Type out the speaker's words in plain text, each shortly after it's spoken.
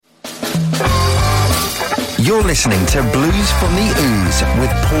You're listening to Blues from the Ooze with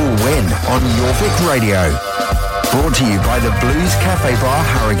Paul Wynn on Yorvik Radio. Brought to you by the Blues Cafe Bar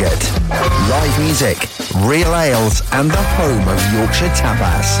Harrogate. Live music, real ales and the home of Yorkshire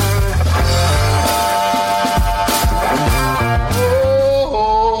tapas.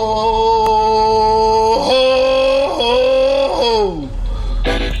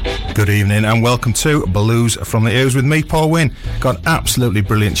 Good evening and welcome to Blues from the Ooze with me, Paul Wynn. Got an absolutely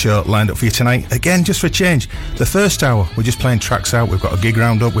brilliant show lined up for you tonight. Again, just for a change. The first hour, we're just playing tracks out. We've got a gig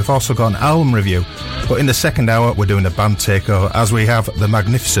roundup. We've also got an album review. But in the second hour, we're doing a band takeover as we have the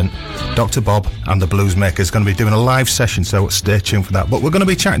magnificent Dr. Bob and the Bluesmakers going to be doing a live session, so stay tuned for that. But we're going to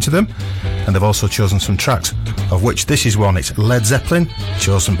be chatting to them, and they've also chosen some tracks, of which this is one. It's Led Zeppelin,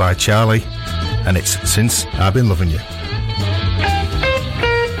 chosen by Charlie, and it's Since I've Been Loving You.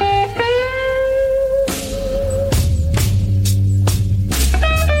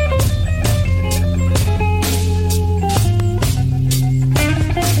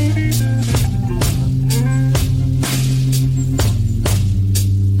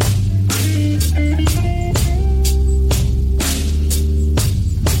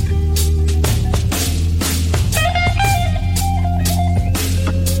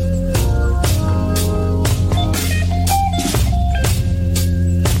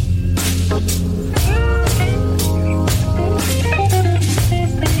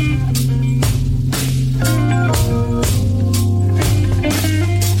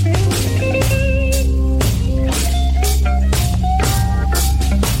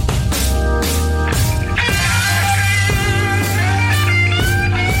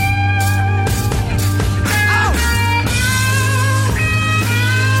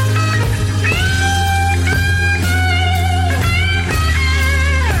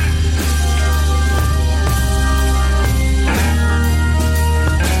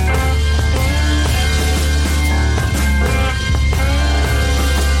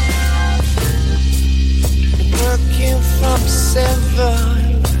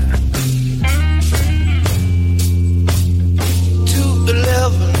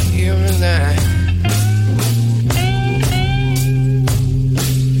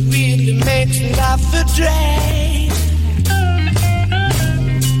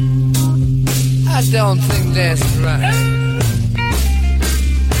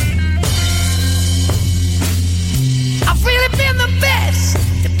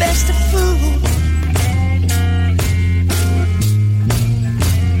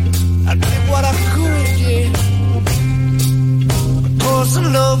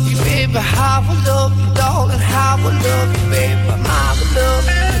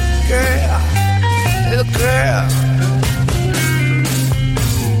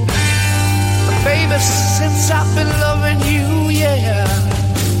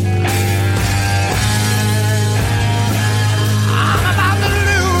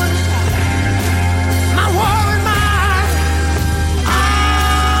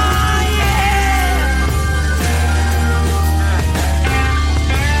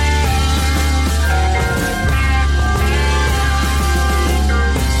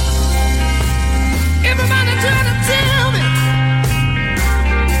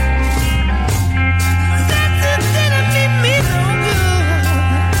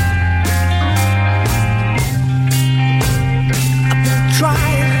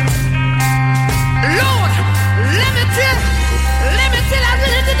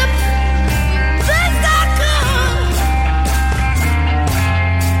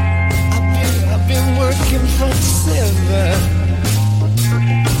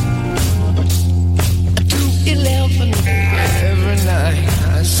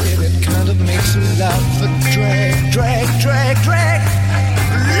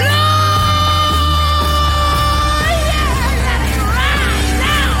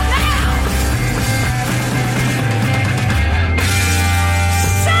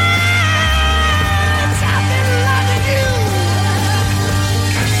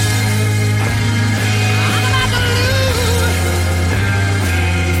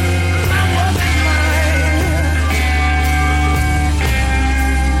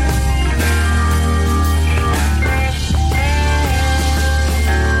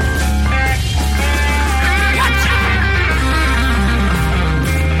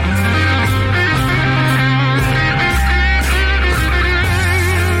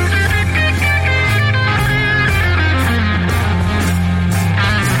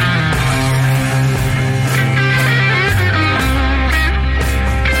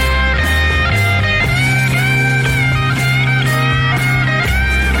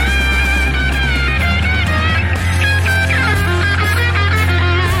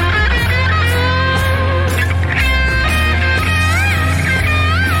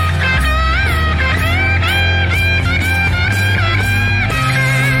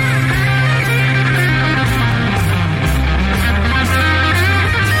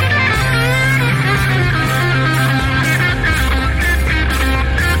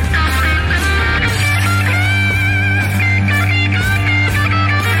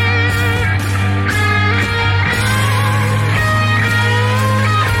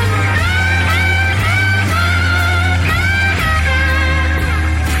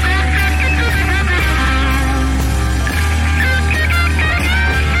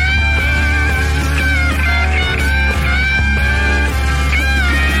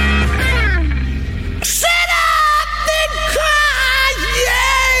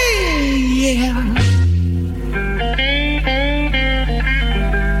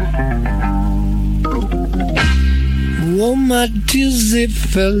 'cause it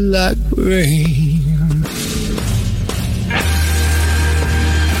felt like rain.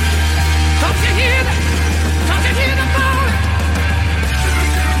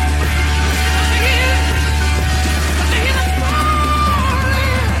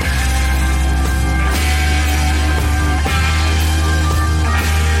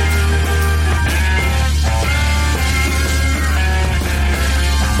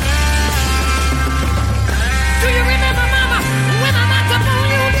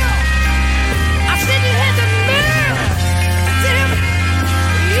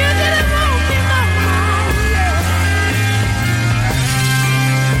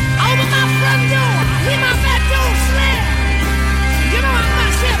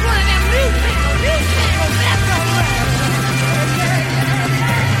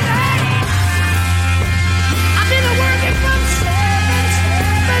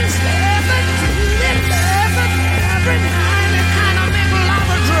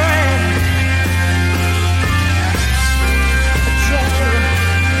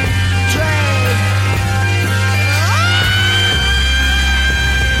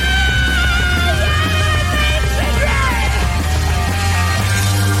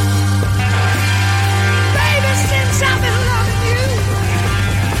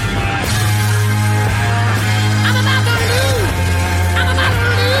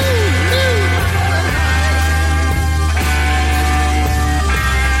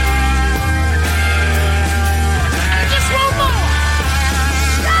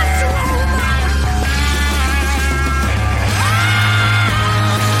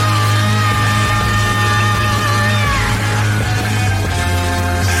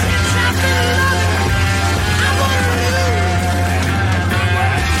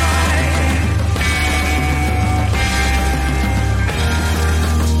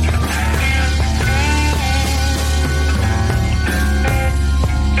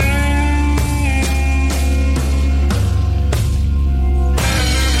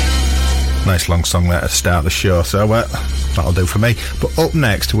 Nice long song there to start the show, so that'll do for me. But up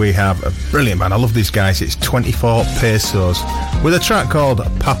next we have a brilliant band. I love these guys. It's 24 Pesos with a track called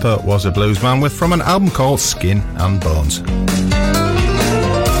Papa Was a Blues Man from an album called Skin and Bones.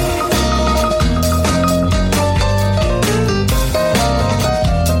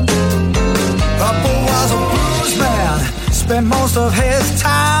 Papa was a blues man, spent most of his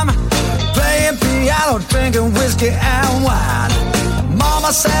time playing piano, drinking whiskey and wine.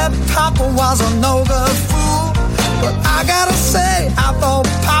 Mama said Papa was a no-good fool, but I gotta say, I thought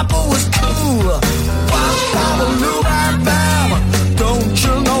Papa was cool. Why, Papa, Lou, bam, bam, don't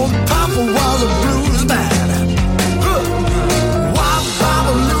you know Papa was a blues man? Why,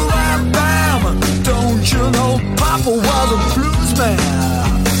 Papa, Lou, bam, bam, don't you know Papa was a blues man?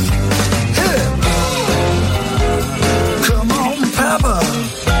 Hey. Come on, Papa.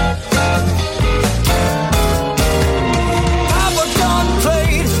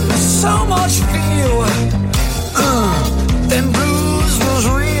 So much feel, then blues was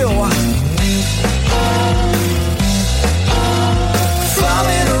real.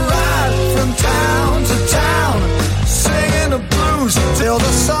 Flying a ride from town to town, singing the blues till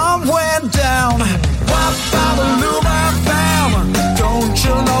the sun went down. Why, Papa, Lou, bam, bam, don't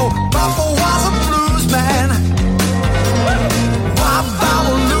you know Papa was a blues man? Why,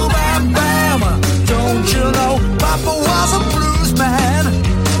 Papa, Lou, bam, bam, don't you know Papa was a blues man?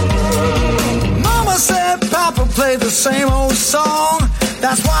 Mama said Papa played the same old song.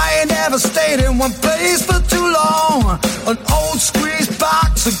 That's why he never stayed in one place for too long. An old squeeze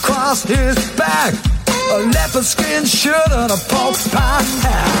box across his back, a leopard skin shirt and a pork pie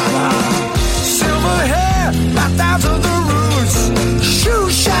hat. Silver hair right down to the roots, shoe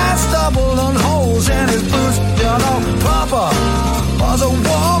shine stubble and holes in his boots. You know, Papa was a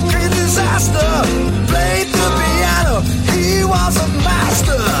walking disaster. Played the piano, he was a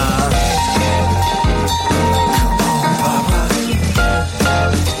master.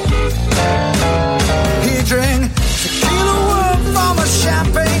 He drank tequila wine from a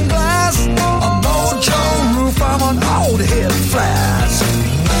champagne glass, a mojo roof from an old hip flask.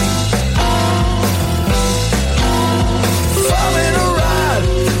 Following a ride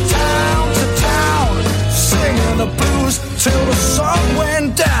from town to town, singing the blues till the sun went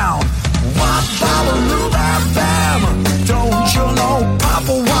down. Why, Baba, Lou, bam, bam, don't you know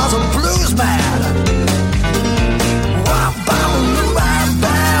Papa was a blues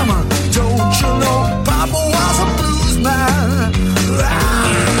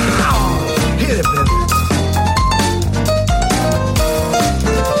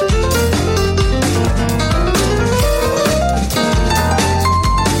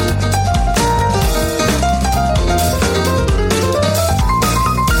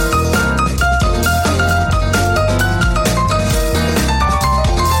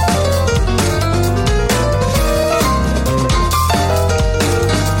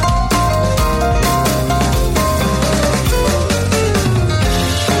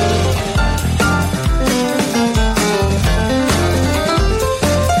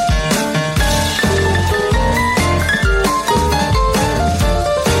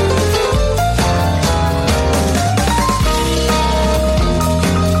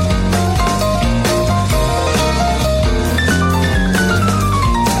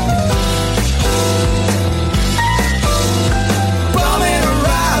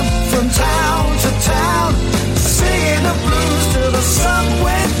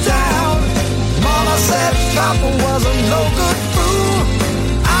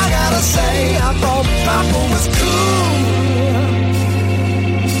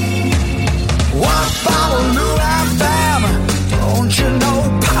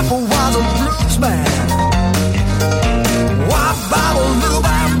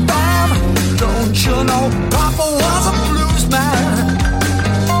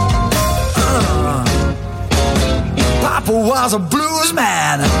was a blues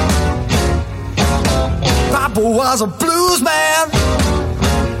man. Papa was a blues man.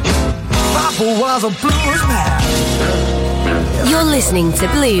 Papa was a blues man. You're listening to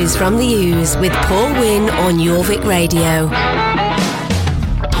Blues from the Ooze with Paul Wynn on Jorvik Radio.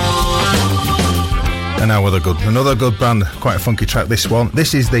 And now with another good band, quite a funky track this one.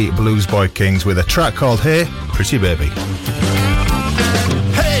 This is the Blues Boy Kings with a track called Hey Pretty Baby.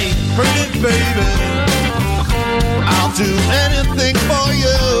 Hey pretty baby, I'll do anything for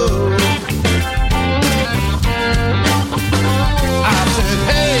you. I said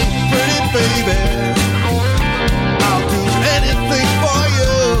hey pretty baby, I'll do anything for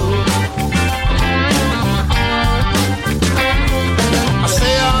you. I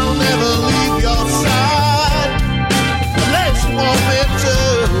say I'll never leave your side unless you want me to.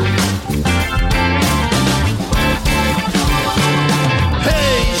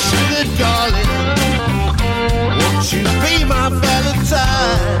 Hey sugar darling, won't you be my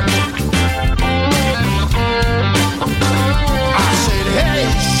Valentine? I said hey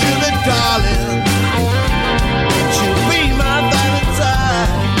sugar darling, won't you be my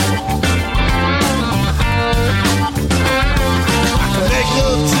Valentine? I can make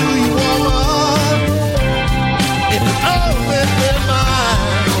love to you, woman, if you only be mine.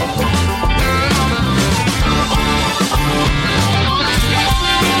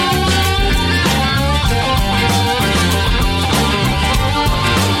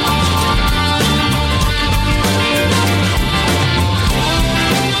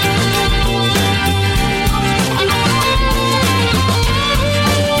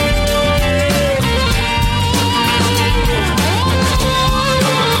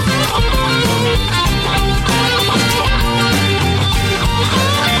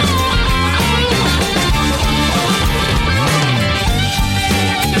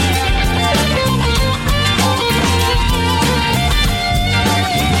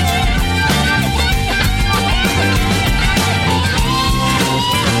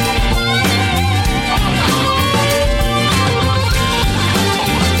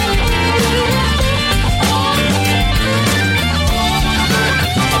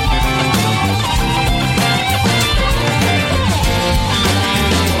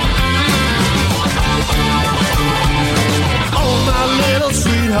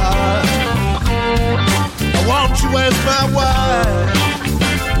 Where's my wife?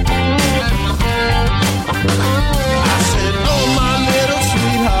 I said, oh my little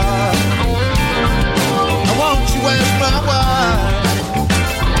sweetheart, I want you as my wife.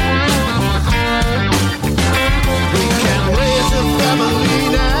 We can raise a family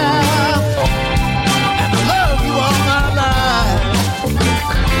now, and I love you all my life.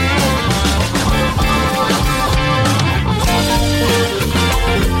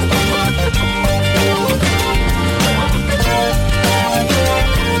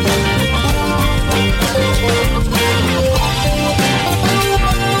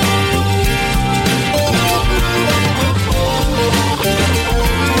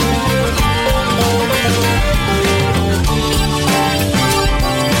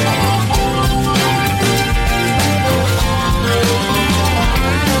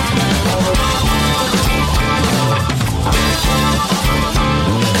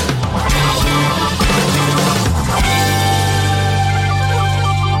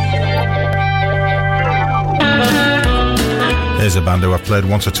 Here's a band who I've played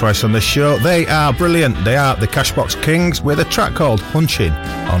once or twice on this show. They are brilliant. They are the Cashbox Kings with a track called Hunching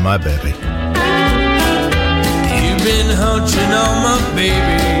on My Baby. You've been hunching on my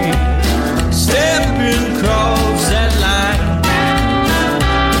baby, stepping across that line.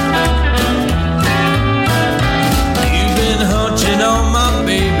 You've been hunching on my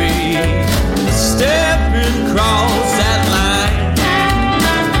baby, stepping across that line.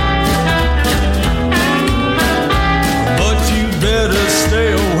 Better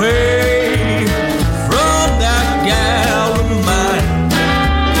stay away from that gal of mine.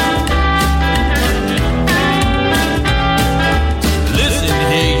 Listen,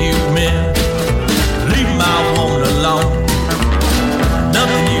 hey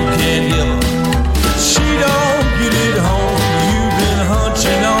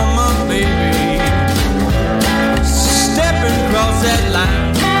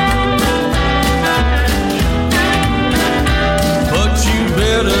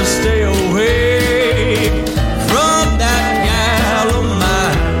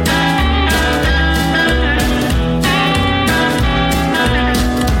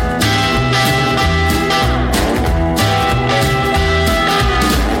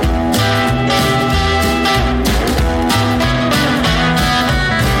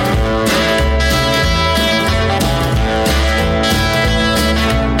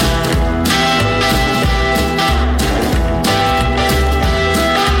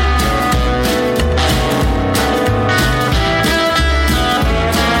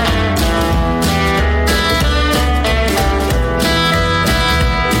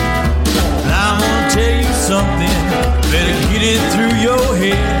something, better get it through your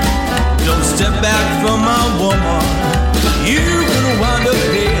head. Don't step back from my woman, you're gonna wind up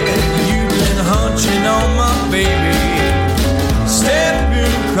dead. You've been hunching on my baby, stepping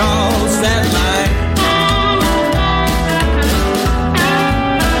across that line.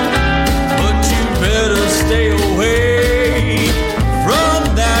 But you better stay away from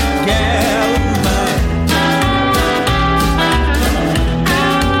that gal of mine.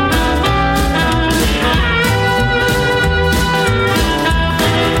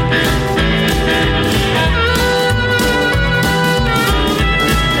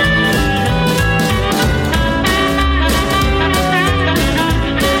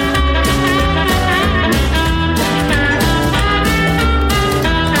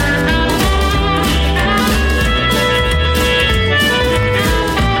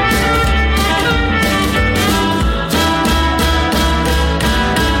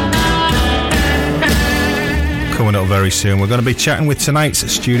 Coming up very soon, we're going to be chatting with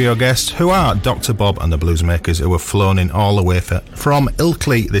tonight's studio guests, who are Dr. Bob and the Bluesmakers, who have flown in all the way from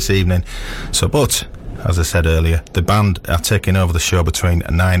Ilkley this evening. But as I said earlier, the band are taking over the show between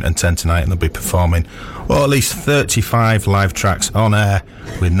 9 and 10 tonight, and they'll be performing, well, at least 35 live tracks on air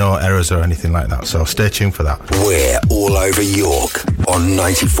with no errors or anything like that. So stay tuned for that. We're all over York on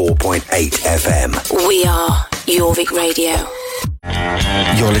 94.8 FM. We are Jorvik Radio.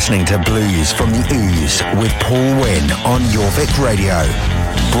 You're listening to Blues from the Ooze with Paul Wynn on Jorvik Radio.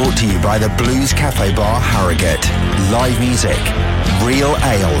 Brought to you by the Blues Cafe Bar Harrogate. Live music, real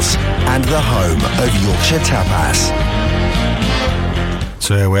ales, and the home of Yorkshire Tapas.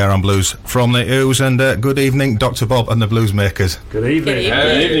 So here we are on Blues from the Ooze, and good evening, Dr. Bob and the Bluesmakers. Good evening.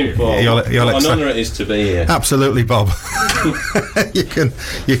 Good evening, Paul. You're What an honour it is to be here. Absolutely, Bob. you can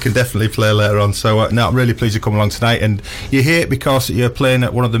definitely play later on. So no, I'm really pleased you come along tonight, and you're here because you're playing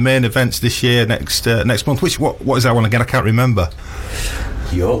at one of the main events this year, next month. What is that one again? I can't remember.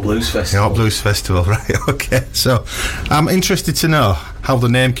 York Blues Festival. York Blues Festival, right? Okay. So I'm interested to know how the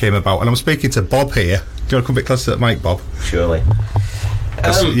name came about, and I'm speaking to Bob here. Do you want to come a bit closer to the mic, Bob? Surely.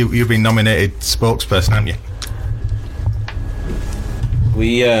 You've been nominated spokesperson, haven't you?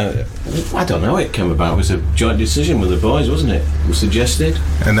 We, I don't know, it came about. It was a joint decision with the boys, wasn't it? It was suggested.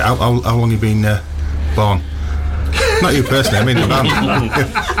 And how long have you been born? Not you personally, I mean the band.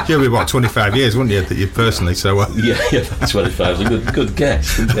 You'll be about 25 years, wouldn't you, that you personally, so... Yeah, 25 is a good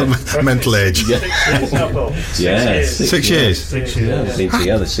guess. Mental age. Yeah. 6 years. 6 years. Yeah, we've been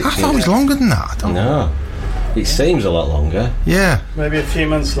together 6 years. I thought it was longer than that. No. It seems a lot longer. Yeah. Maybe a few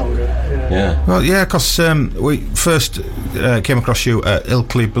months longer. Yeah. Well, yeah, because we first came across you at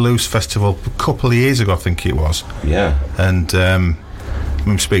Ilkley Blues Festival a couple of years ago, I think it was. Yeah. And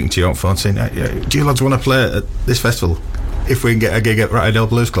I'm speaking to you on phone saying, do you lads want to play at this festival? If we can get a gig at Rottingdale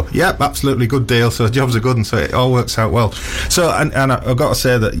Blues Club. Yep, absolutely, good deal. So jobs are good, and so it all works out well. So, and I've got to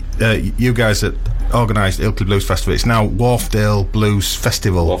say that you guys that organised Ilkley Blues Festival, it's now Wharfdale Blues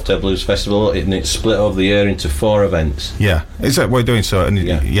Festival. Wharfdale Blues Festival, and it's split over the year into 4 events. Yeah, is that what you're doing? So, and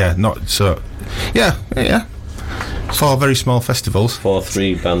yeah, not so. Yeah. 4 very small festivals. 4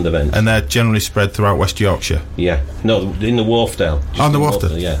 3-band events. And they're generally spread throughout West Yorkshire. Yeah. No, in the Wharfdale. On the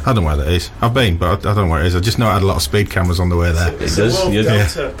Wharfdale? Yeah. I don't know where that is. I've been, but I don't know where it is. I just know I had a lot of speed cameras on the way there. It does. Wharf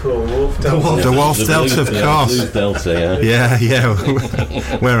Delta, Paul. Wharf Delta. The Wharf Delta, of course. Blues Delta, Yeah.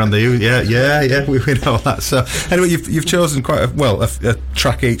 We're on the... Yeah, we know that. So, anyway, you've chosen quite a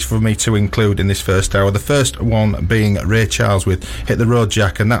track each for me to include in this first hour. The first one being Ray Charles with Hit the Road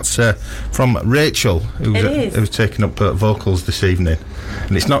Jack, and that's from Rachel, who's taking up vocals this evening.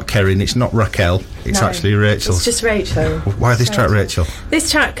 And it's not Kerry, it's not Raquel, it's actually Rachel. It's just Rachel. Why this track, Rachel?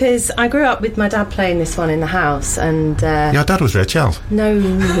 This track, because I grew up with my dad playing this one in the house, and... Your dad was Ray Charles? No. He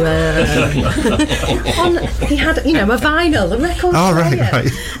had, a vinyl, a record player.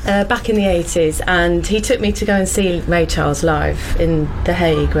 Right. Back in the 80s, and he took me to go and see Ray Charles live in The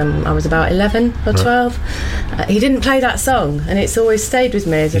Hague when I was about 11 or 12. He didn't play that song, and it's always stayed with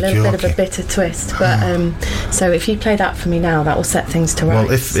me as a little bit of a bitter twist. But so if you play that for me now, that will set things to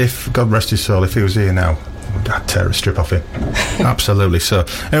rights. Well, if God rest his soul, if he was here now, I'd tear a strip off him. Absolutely. So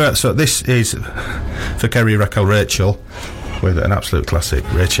anyway, so this is for Kerry, Raquel, Rachel, with an absolute classic,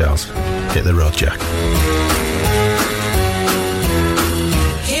 Ray Charles, Hit the Road Jack.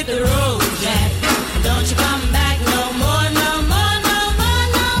 Hit the road, Jack. Don't you come back no more, no more, no more,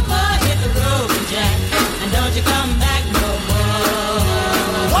 no more. Hit the road, Jack. And don't you come back no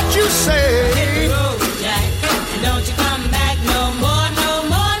more. What you say? Hit the road, Jack. And don't you come back no more, no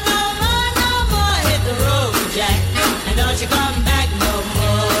more, no more, no more. Hit the road, Jack. And don't you come back no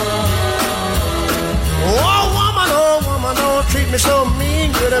more. Oh woman, don't treat me so mean.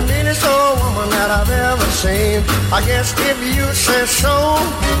 mean, you're the meanest old woman that I've ever seen. I guess if you say so,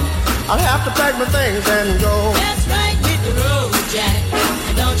 I'll have to pack my things and go. That's right, hit the road, Jack.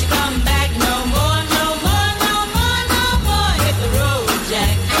 And don't you come back no more, no more, no more, no more. Hit the road,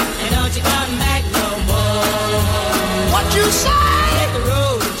 Jack. And don't you come back no more. What you say? Hit the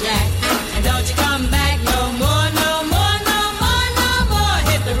road, Jack. And don't you come back no more, no more, no more, no more.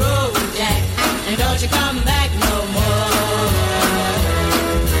 Hit the road, Jack. And don't you come back no more.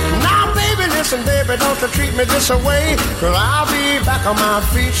 Now, baby, listen, baby, don't you treat me this away, 'cause I'll be back on my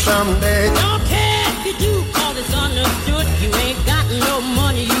feet someday. Don't care if you do, all is understood. You ain't got no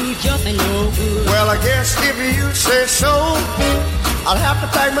money, you just ain't no good. Well, I guess if you say so, I'll have to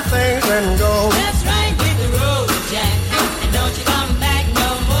pack my things and go. That's right, hit the road, Jack. And don't you come back no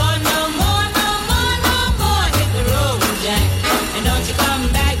more, no more, no more, no more. Hit the road, Jack. And don't you come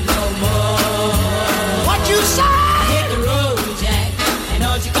back no more. What you say? Hit the road, Jack. And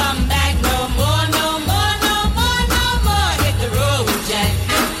don't you come back no more, no more, no more, no more. Hit the road, Jack.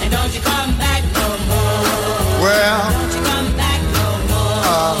 And don't you come back no more. Well, don't you come back no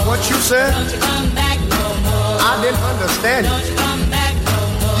more. What you said? Don't you come back no more. I didn't understand Don't you come back no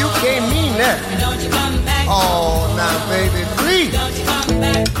more. You can't mean that. And don't you come back no Oh, now, baby, please. Don't you come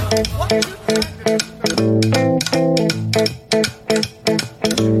back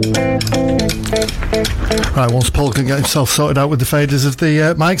Right, once Paul can get himself sorted out with the faders of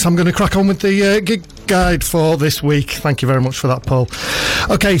the mics, I'm going to crack on with the gig guide for this week. Thank you very much for that, Paul.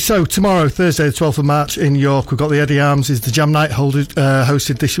 Okay, so tomorrow, Thursday the 12th of March in York, we've got the Eddie Arms, is the jam night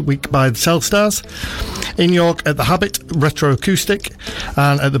hosted this week by the Telstars. In York at the Habit, Retro Acoustic,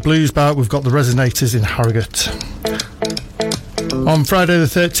 and at the Blues Bar we've got the Resonators in Harrogate. On Friday the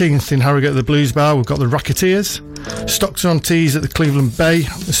 13th in Harrogate at the Blues Bar we've got the Racketeers, Stockton-on-Tees at the Cleveland Bay,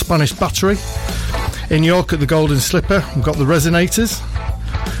 the Spanish Battery. In York at the Golden Slipper we've got the Resonators,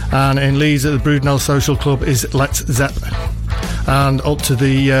 and in Leeds at the Broodnell Social Club is Let's Zepp. And up to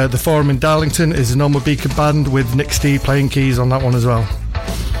the Forum in Darlington is the Norma Beacon Band with Nick Steed playing keys on that one as well.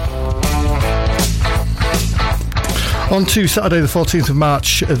 On to Saturday the 14th of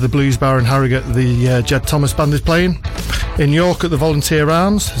March at the Blues Bar in Harrogate, the Jed Thomas Band is playing. In York at the Volunteer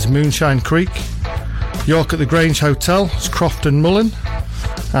Arms is Moonshine Creek. York at the Grange Hotel is Croft and Mullen.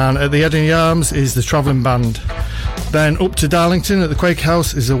 And at the Eddie Arms is the Travelling Band. Then up to Darlington at the Quake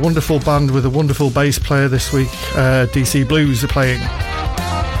House is a wonderful band with a wonderful bass player this week. DC Blues are playing.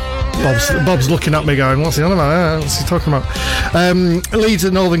 Bob's looking at me going, what's he on about? What's he talking about? Leeds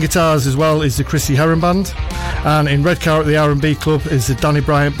at Northern Guitars as well is the Chrissy Heron Band. And in Redcar at the R&B Club is the Danny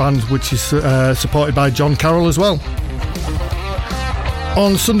Bryant Band, which is supported by John Carroll as well.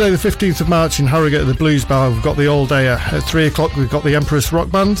 On Sunday the 15th of March in Harrogate at the Blues Bar we've got the All Dayer. At 3 o'clock we've got the Empress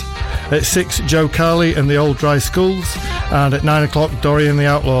Rock Band. At 6 Joe Carley and the Old Dry Schools. And at 9 o'clock Dory and the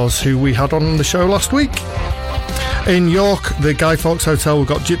Outlaws, who we had on the show last week. In York, the Guy Fawkes Hotel, we've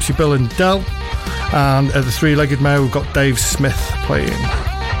got Gypsy Bill and Dell. And at the Three-Legged Mare we've got Dave Smith playing.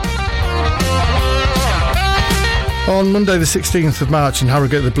 On Monday the 16th of March in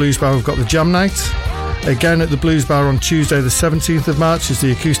Harrogate at the Blues Bar we've got the Jam Night. Again at the Blues Bar on Tuesday the 17th of March is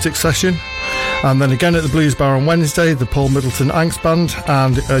the acoustic session. And then again at the Blues Bar on Wednesday, the Paul Middleton Angst Band.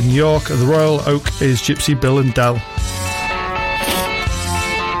 And in York at the Royal Oak is Gypsy Bill and Dell.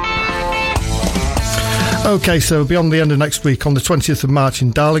 Okay, so beyond the end of next week, on the 20th of March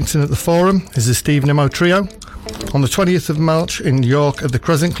in Darlington at the Forum is the Steve Nimmo Trio. On the 20th of March in York at the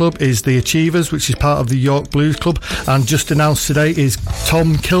Crescent Club is the Achievers, which is part of the York Blues Club, and just announced today is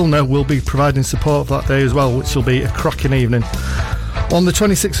Tom Kilner will be providing support for that day as well, which will be a cracking evening. On the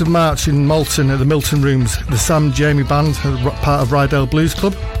 26th of March in Malton at the Milton Rooms, the Sam Jamie Band, part of Rydale Blues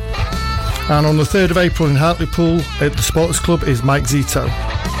Club. And on the 3rd of April in Hartlepool at the Sports Club is Mike Zito.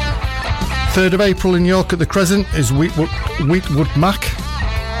 3rd of April in York at the Crescent is Wheatwood Mac.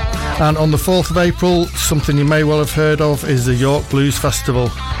 And on the 4th of April, something you may well have heard of is the York Blues Festival,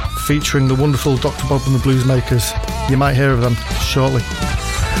 featuring the wonderful Dr. Bob and the Bluesmakers. You might hear of them shortly.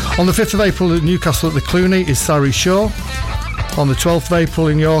 On the 5th of April at Newcastle at the Cluny is Sari Shaw. On the 12th of April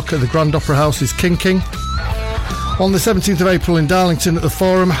in York at the Grand Opera House is King King. On the 17th of April in Darlington at the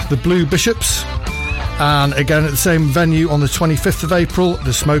Forum, the Blue Bishops. And again at the same venue on the 25th of April,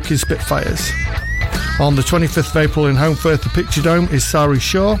 the Smoky Spitfires. On the 25th of April in Holmfirth, the Picture Dome is Sari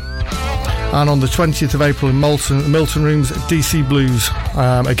Shaw. And on the 20th of April in Malton at the Milton Rooms, DC Blues,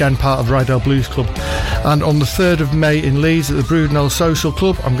 again part of Rydale Blues Club. And on the 3rd of May in Leeds at the Broodnell Social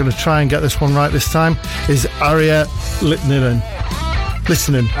Club, I'm going to try and get this one right this time, is Aria Littinen.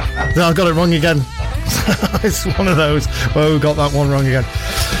 Listening. I got it wrong again. It's one of those where we got that one wrong again.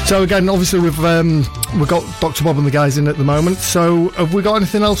 So again, obviously we've got Dr. Bob and the guys in at the moment. So have we got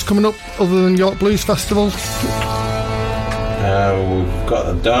anything else coming up other than York Blues Festival? We've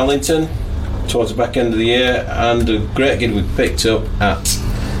got Darlington towards the back end of the year, and a great gig we picked up at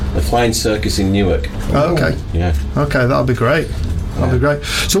the Flying Circus in Newark. Oh, okay. Yeah. Okay, that'll be great. That'll be great.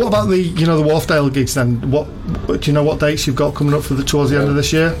 So what about the Wharfdale gigs then? What do you know what dates you've got coming up for towards the end of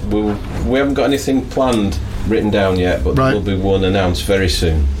this year? We haven't got anything planned written down yet, but there will be one announced very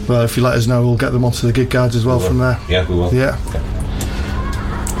soon. Well, if you let us know, we'll get them onto the gig guides as well from there. Yeah, we will. Yeah.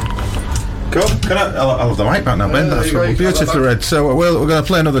 Cool. I'll have the mic back now, Ben. That's beautifully read. So we're going to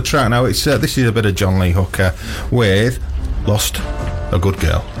play another track now. It's this is a bit of John Lee Hooker with "Lost a Good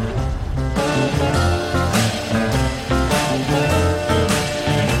Girl."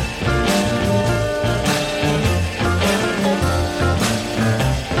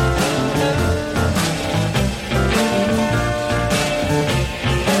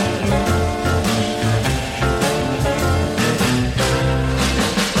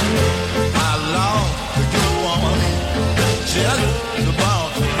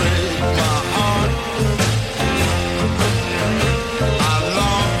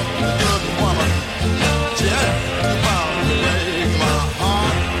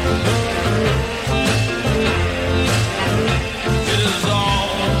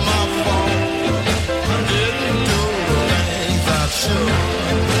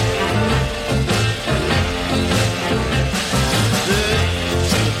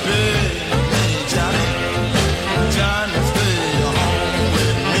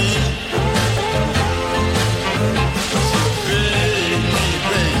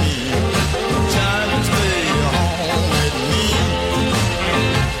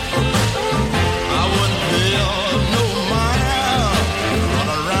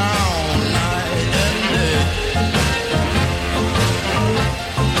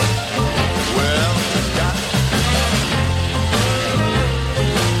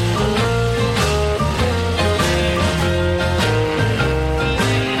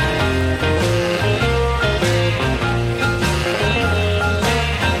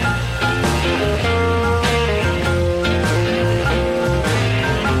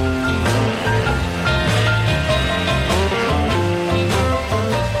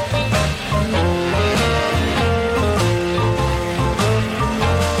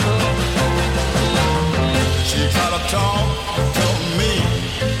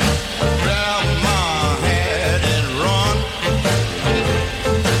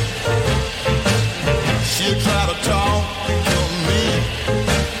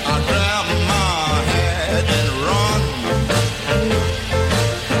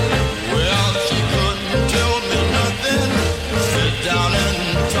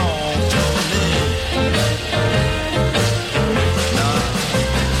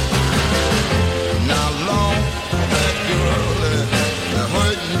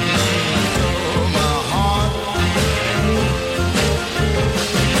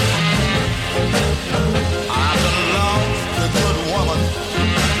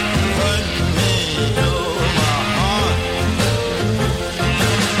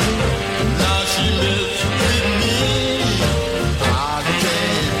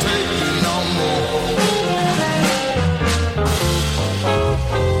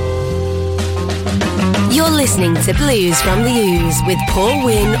 Listening to Blues from the Ooze with Paul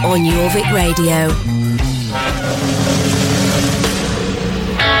Wynn on Jorvik Radio.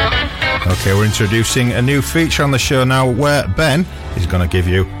 Okay, we're introducing a new feature on the show now where Ben is going to give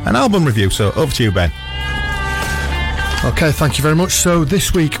you an album review. So over to you, Ben. Okay, thank you very much. So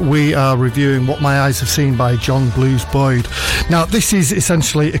this week we are reviewing What My Eyes Have Seen by John Blues Boyd. Now this is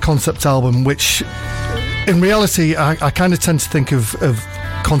essentially a concept album which in reality I kind of tend to think of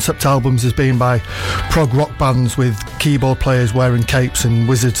concept albums as being by prog rock bands with keyboard players wearing capes and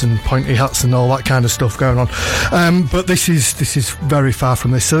wizards and pointy hats and all that kind of stuff going on. But this is very far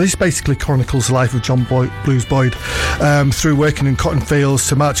from this. So this basically chronicles the life of John Blues Boyd through working in cotton fields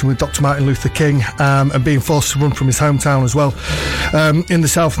to marching with Dr. Martin Luther King and being forced to run from his hometown as well in the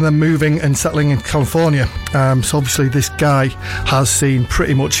South, and then moving and settling in California. So obviously this guy has seen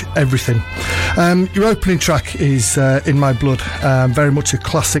pretty much everything. Your opening track is In My Blood, very much a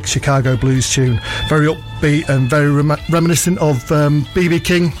classic Chicago blues tune, very upbeat and very reminiscent of B.B.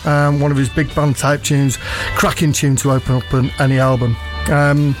 King, one of his big band type tunes, cracking tune to open up any album.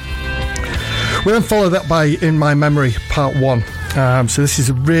 We then follow that by In My Memory Part 1. So this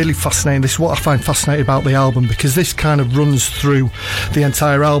is really fascinating. This is what I find fascinating about the album, because this kind of runs through the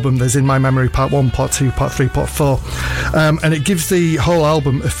entire album. There's In My Memory Part 1, Part 2, Part 3, Part 4. And it gives the whole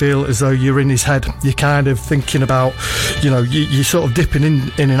album a feel as though you're in his head. You're kind of thinking about, you're sort of dipping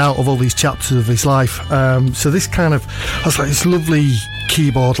in and out of all these chapters of his life. So this kind of has like this lovely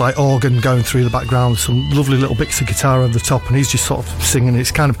keyboard like organ going through the background, some lovely little bits of guitar over the top, and he's just sort of singing.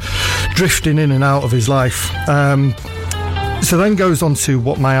 It's kind of drifting in and out of his life. So then goes on to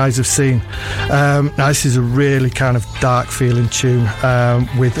What My Eyes Have Seen. Now this is a really kind of dark feeling tune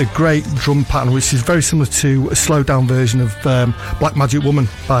with a great drum pattern, which is very similar to a slowed down version of Black Magic Woman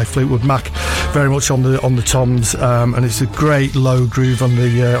by Fleetwood Mac, very much on the toms, and it's a great low groove on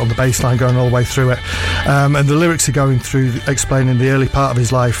the bass line going all the way through it, and the lyrics are going through explaining the early part of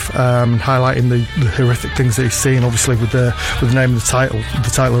his life, highlighting the horrific things that he's seen, obviously with the name of the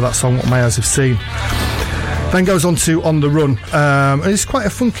title of that song, What My Eyes Have Seen. Then goes on to On the Run, and it's quite a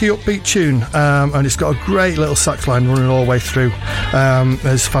funky upbeat tune, and it's got a great little sax line running all the way through.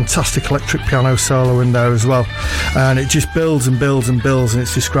 There's fantastic electric piano solo in there as well, and it just builds and builds and builds, and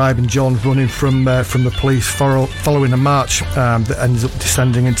it's describing John running from the police following a march that ends up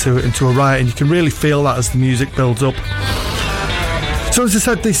descending into a riot, and you can really feel that as the music builds up. So as I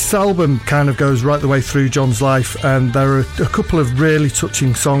said, this album kind of goes right the way through John's life, and there are a couple of really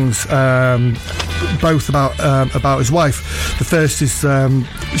touching songs, both about his wife. The first is her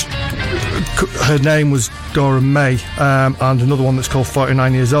name was Dora May, and another one that's called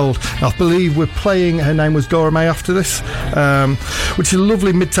 49 Years Old. Now, I believe we're playing Her Name Was Dora May after this, which is a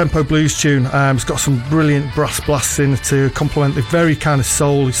lovely mid-tempo blues tune. It's got some brilliant brass blasts in it to complement the very kind of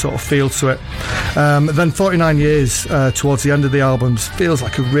soul-y sort of feel to it. Then 49 Years, towards the end of the album, feels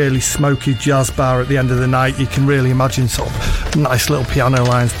like a really smoky jazz bar at the end of the night. You can really imagine sort of nice little piano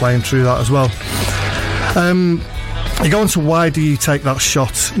lines playing through that as well. You go on to Why Do You Take That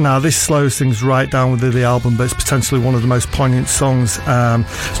Shot? Now, this slows things right down with the album, but it's potentially one of the most poignant songs.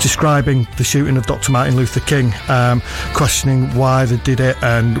 It's describing the shooting of Dr. Martin Luther King, questioning why they did it,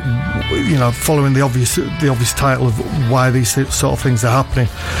 and following the obvious title of why these sort of things are happening.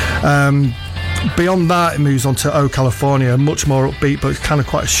 Beyond that, it moves on to Oh California, much more upbeat, but it's kind of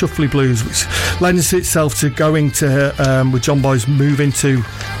quite a shuffly blues, which lends itself to going to with John Boy's move into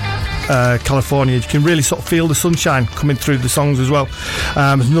California. You can really sort of feel the sunshine coming through the songs as well.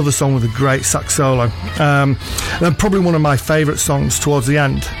 There's another song with a great sax solo. And then probably one of my favourite songs towards the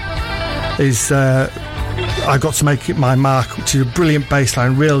end is I Got to Make It My Mark, which is a brilliant bass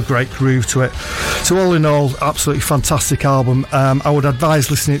line, real great groove to it. So all in all, absolutely fantastic album. I would advise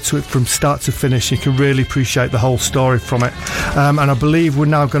listening to it from start to finish. You can really appreciate the whole story from it. And I believe we're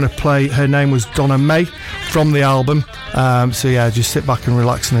now going to play Her Name Was Donna May from the album. So yeah, just sit back and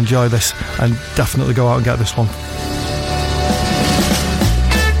relax and enjoy this, and definitely go out and get this one.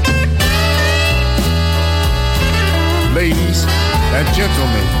 Ladies and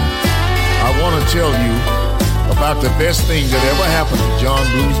gentlemen, I want to tell you about the best thing that ever happened to John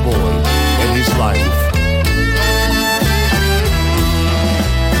Blues Boy in his life.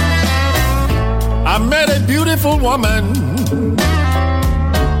 I met a beautiful woman,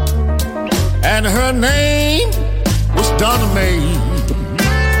 and her name was Donna May.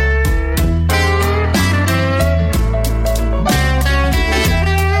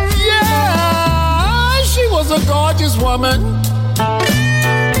 Yeah, she was a gorgeous woman,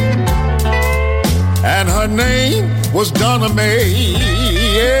 and her name was Donna May.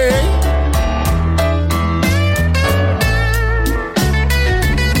 Yeah.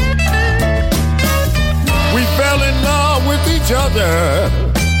 We fell in love with each other,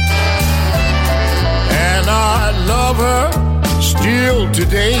 and I love her still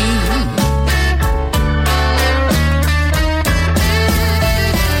today.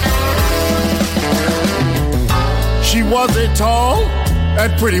 She was a tall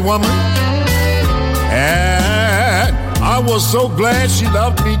and pretty woman, and I was so glad she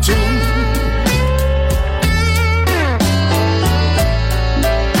loved me too.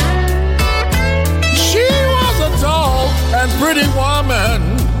 She was a tall and pretty woman,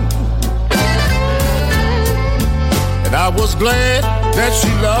 and I was glad that she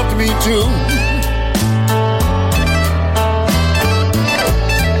loved me too.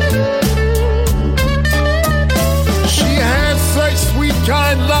 She had such sweet,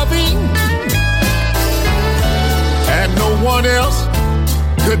 kind loving, and no one else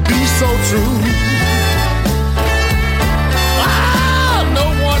could be so true. Ah, no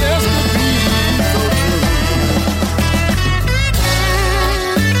one else could be so true.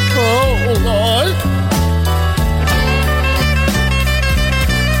 Oh, Lord.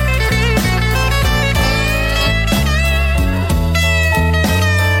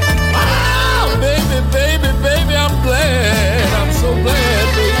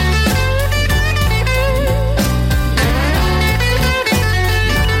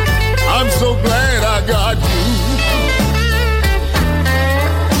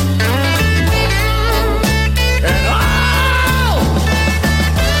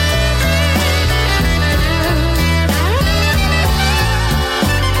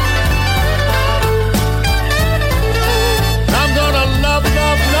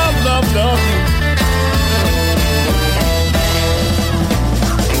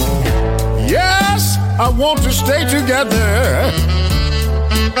 I want to stay together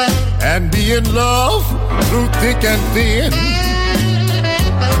and be in love through thick and thin.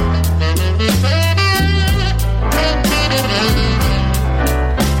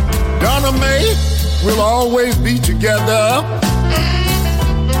 Donna Mae, we'll always be together.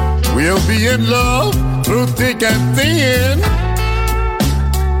 We'll be in love through thick and thin.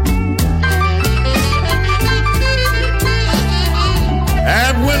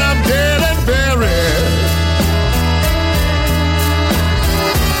 And when I'm dead and buried,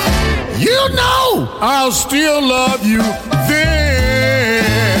 you know I'll still love you then.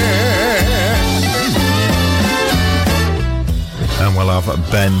 And we'll have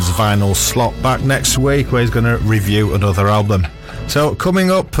Ben's vinyl slot back next week where he's going to review another album. So coming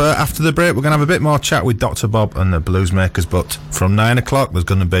up after the break, we're going to have a bit more chat with Dr. Bob and the Bluesmakers, but from 9 o'clock there's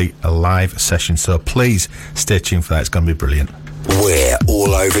going to be a live session, so please stay tuned for that. It's going to be brilliant. We're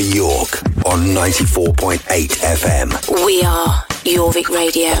all over York on 94.8 FM. We are Jorvik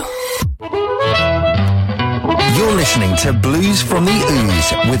Radio. You're listening to Blues from the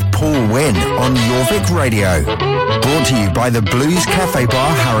Ooze with Paul Wynn on Jorvik Radio. Brought to you by the Blues Cafe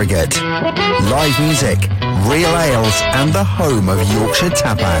Bar Harrogate. Live music, real ales and the home of Yorkshire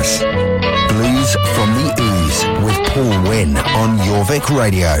tapas. Blues from the Ooze with Paul Wynn on Jorvik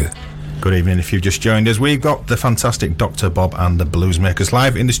Radio. Good evening if you've just joined us. We've got the fantastic Dr. Bob and the Bluesmakers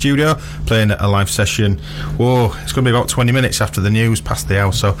live in the studio, playing a live session. Whoa, it's going to be about 20 minutes after the news, past the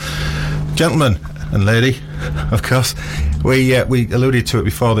hour. So, gentlemen and lady, of course, we alluded to it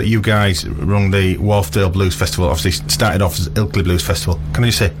before that you guys run the Wharfdale Blues Festival. Obviously started off as Ilkley Blues Festival. Can I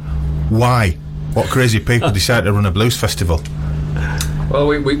just say, why? What crazy people decided to run a blues festival? Well,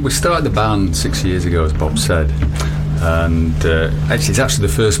 we started the band 6 years ago, as Bob said. And actually, it's actually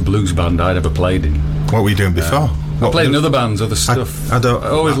the first blues band I'd ever played in. What were you doing before? I played in other bands, other stuff. I don't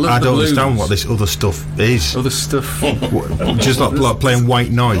understand what this other stuff is. Other stuff? Just like playing white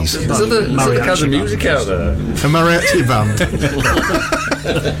noise. There's other kinds of music out there. A mariachi band.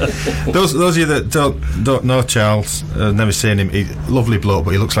 Those of you that don't know Charles, never seen him. He's a lovely bloke,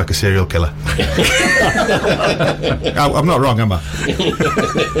 but he looks like a serial killer. I'm not wrong, am I?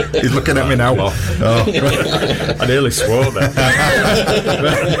 He's looking at me now. Oh. I nearly swore there.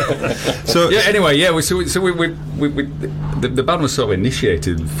 So yeah. Anyway, yeah. The band was sort of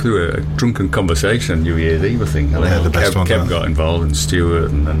initiated through a drunken conversation New Year's Eve, I think. Kev got involved, and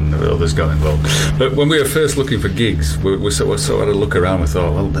Stuart, and others got involved. But when we were first looking for gigs, we sort of had a look around. We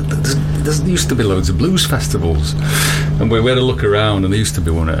thought, well, there used to be loads of blues festivals, and we had a look around, and there used to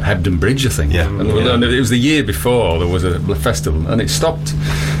be one at Hebden Bridge, I think. Yeah. And it was the year before there was a festival, and it stopped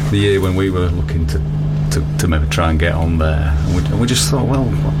the year when we were looking to maybe try and get on there, and we just thought, well,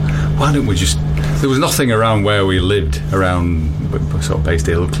 why don't we just? There was nothing around where we lived, around sort of based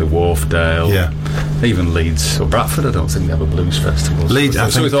Ilkley, Wharfdale, even Leeds or Bradford. I don't think they have a blues festival. Leeds,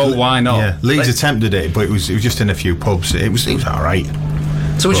 so we thought, why not? Yeah, Leeds attempted it, but it was just in a few pubs. It was all right.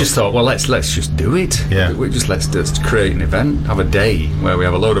 So we just thought, well, let's just do it. Yeah. Let's create an event, have a day where we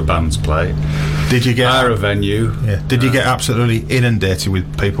have a load of bands play. Did you get hire a venue? Yeah. Did you get absolutely inundated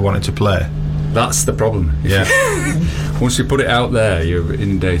with people wanting to play? That's the problem. Yeah. Once you put it out there, you're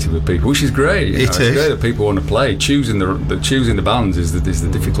inundated with people, which is great. It's great that people want to play. Choosing the bands is the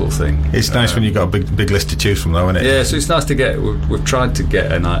difficult thing. It's nice when you've got a big list to choose from, though, isn't it? Yeah, so it's nice to get. We've tried to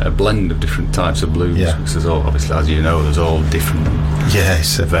get a blend of different types of blues. Yeah. Because there's all, obviously, as you know, there's all different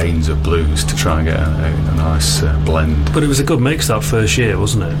veins of blues to try and get a nice blend. But it was a good mix that first year,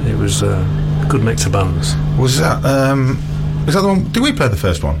 wasn't it? It was a good mix of bands. Was that the one? Did we play the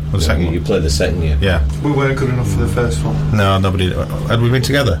first one or the second one? You played the second year. Yeah. We weren't good enough for the first one. No, nobody. Had we been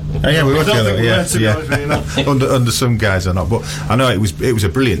together? Oh, yeah, we were together. Under some guys or not, but I know it was a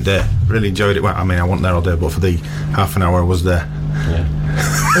brilliant day. Really enjoyed it. Well, I mean, I wasn't there all day, but for the half an hour I was there. Yeah.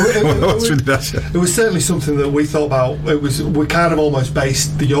 It was certainly something that we thought about. We kind of almost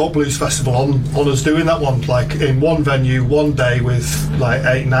based the York Blues Festival on us doing that one, like in one venue, one day with like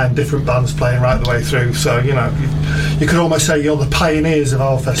 8-9 different bands playing right the way through. So you could almost say you're the pioneers of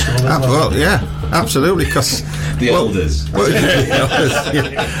our festival. Well, yeah, absolutely. Because the elders. Well,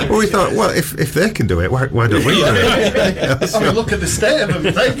 we thought, well, if they can do it, why don't we do it? I mean, look at the state of them.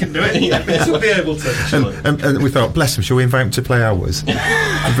 If they can do it, we'll be able to. And we thought, bless them, shall we invite them to play ours?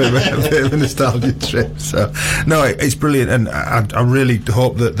 a bit of a nostalgia trip. So no, it's brilliant, and I really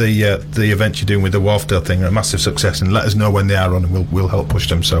hope that the events you're doing with the Wharfdale thing are a massive success, and let us know when they are on, and we'll help push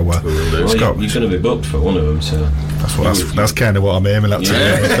them. So Scott, you're going to be booked for one of them, so that's kind of what I'm aiming at.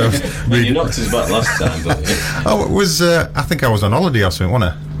 You knocked us back last time, but it was I think I was on holiday or something,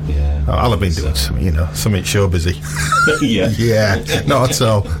 wasn't I? Yeah. Oh, I'll have been doing something show busy. Yeah. Not at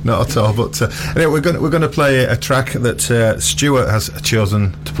all. But anyway, we're going to play a track that Stuart has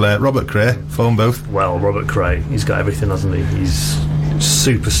chosen to play. Robert Cray, phone booth. Well, Robert Cray, he's got everything, hasn't he? He's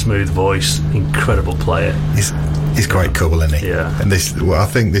super smooth voice, incredible player. He's quite cool, isn't he? Yeah. And I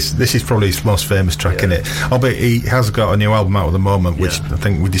think this is probably his most famous track, isn't it? Albeit he has got a new album out at the moment, which I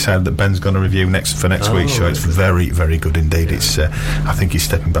think we decided that Ben's going to review next week's show. It's very, very good indeed. Yeah. It's I think he's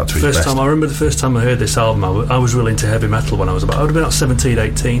stepping back to his best. I remember the first time I heard this album, I was really into heavy metal when I would have been about 17,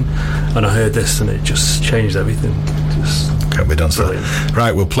 18, and I heard this and it just changed everything. Can't be done, so.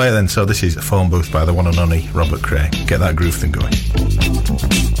 Right, we'll play it then. So this is a phone booth by the one and only Robert Cray. Get that groove thing going.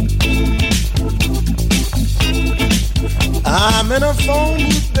 I'm in a phone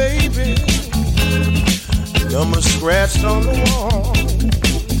booth, baby. Number scratched on the wall.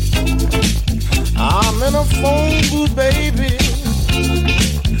 I'm in a phone booth, baby.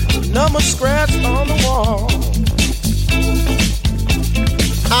 Number scratched on the wall.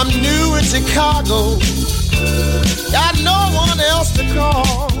 I'm new in Chicago. Got no one else to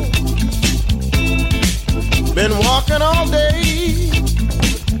call. Been walking all day.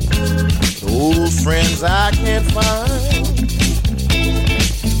 Old friends I can't find.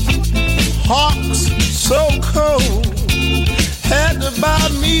 Hawks so cold. Had to buy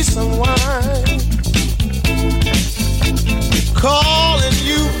me some wine. Calling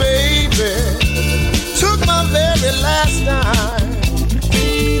you, baby. Took my very last time.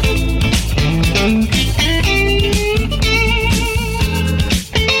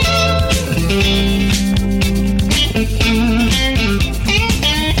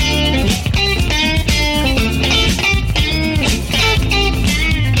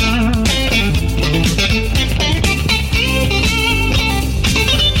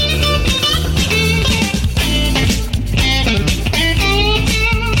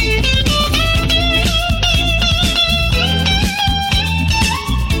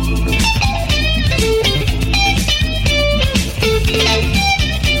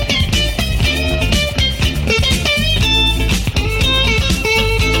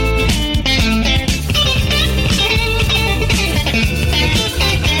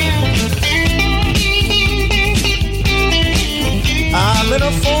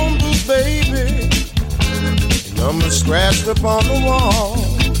 Scratched up on the wall.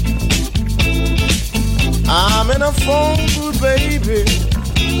 I'm in a phone booth, baby.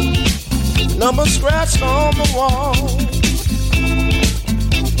 Number scratched on the wall.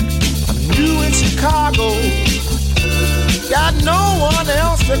 I'm new in Chicago. Got no one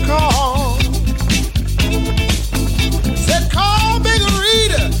else to call. Said call Big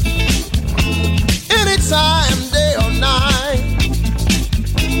Rita anytime, day or night.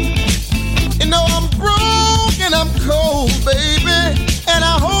 You know I'm broke and I'm cold, baby, and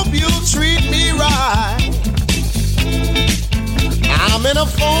I hope you'll treat me right. I'm in a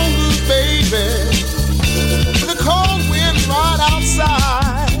phone booth, baby, with a cold wind right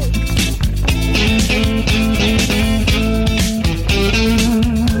outside.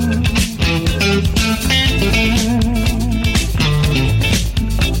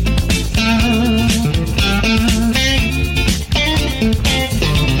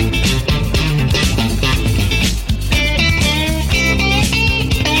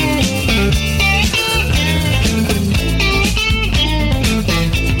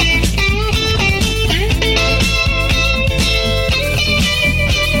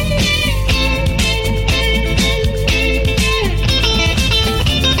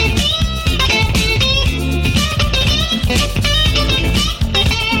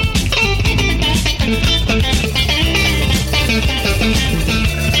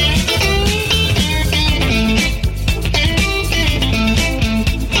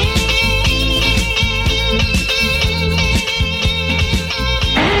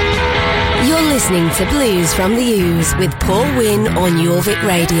 Listening to Blues from the Ooze with Paul Wynn on Jorvik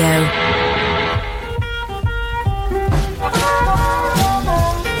Radio.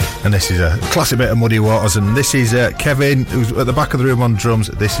 And this is a classic bit of Muddy Waters, and this is Kevin, who's at the back of the room on drums.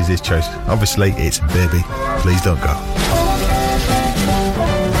 This is his choice. Obviously, it's Baby, Please Don't Go.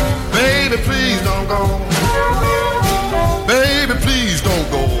 Baby, please don't go. Baby, please don't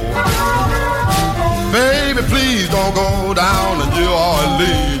go. Baby, please don't go down to New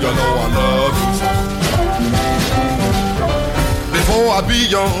Orleans. You know I love you. Before I be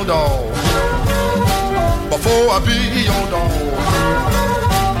your dog. Before I be your dog.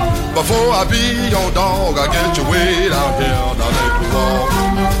 Before I be your dog, I get you way down here, now let you walk.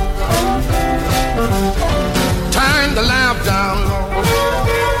 Turn the lamp down low.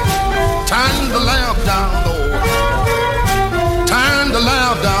 Turn the lamp down low. Turn the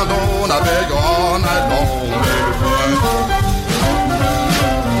lamp down low.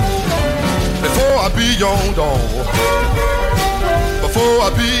 your dog. Before I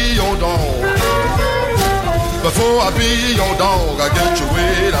be your dog. Before I be your dog, I get you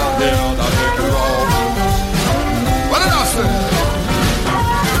way down here, and I make you wrong. What did I say?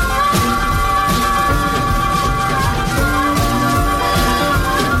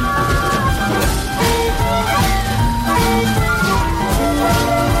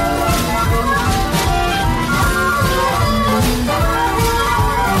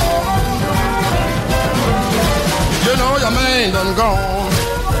 You know your man done gone.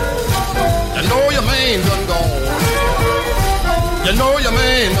 You know your man done gone. You know your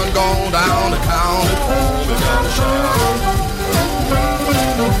man done gone down the county home and down the shadow.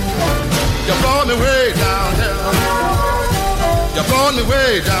 You brought me way down here. You brought me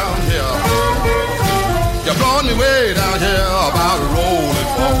way down here. You brought me way down here about a rolling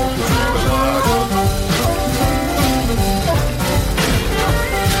phone.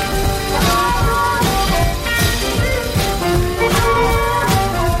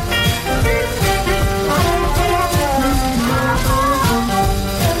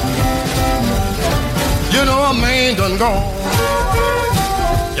 You know a man done gone.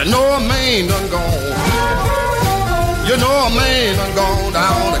 You know a man done gone. You know a man done gone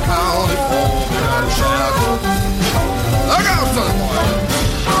down the county home behind the shadow. Look out, son boy.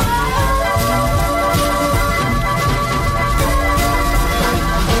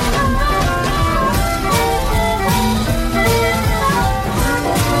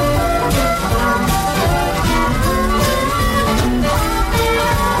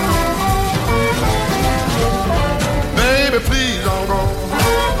 Baby, please don't go.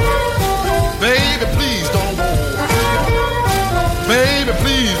 Baby, please don't go. Baby,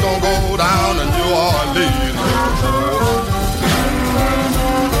 please don't go down to New Orleans.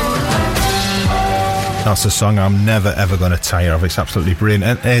 That's a song I'm never ever going to tire of. It's absolutely brilliant.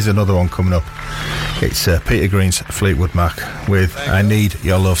 And here's another one coming up. It's Peter Green's Fleetwood Mac with I Need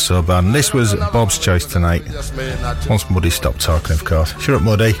Your Love So Bad. And this was Bob's choice tonight. Once Muddy stopped talking, of course. Shut up,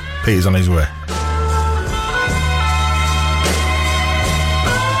 Muddy. Peter's on his way.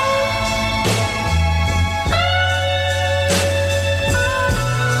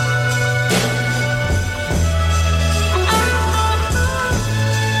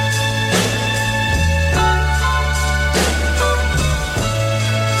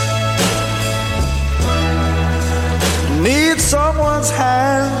 Someone's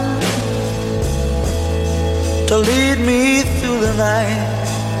hand to lead me through the night.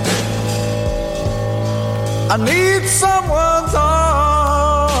 I need someone's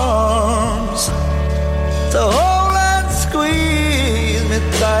arms to hold and squeeze me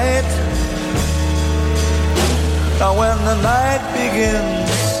tight. Now when the night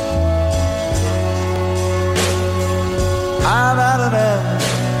begins, I'm at an end.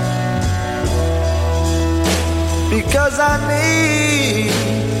 Because I need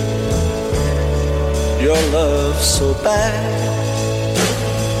your love so bad.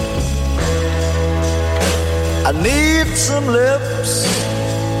 I need some lips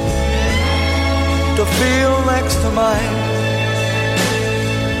to feel next to mine.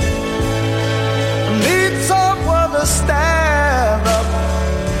 I need someone to stand up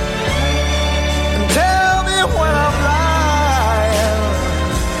and tell me when I'm lying.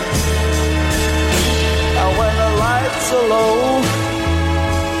 And when the lights are low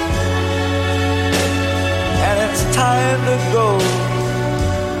and it's time to go,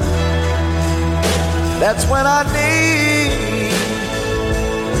 that's when I need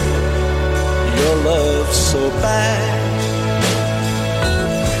your love so bad.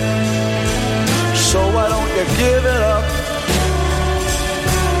 So why don't you give it up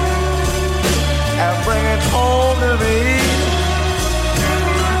and bring it home to me?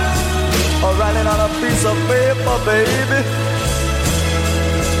 Or write it on a piece of paper, baby,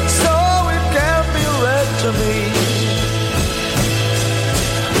 so it can be read to me.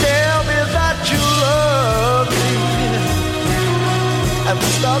 Tell me that you love me and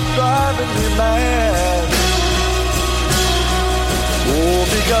stop driving me mad. Oh,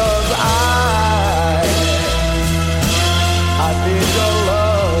 because I need your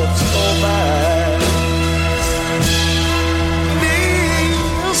love so bad. Need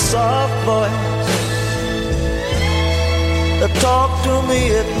a soft voice that talk to me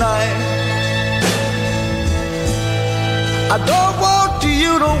at night. I don't want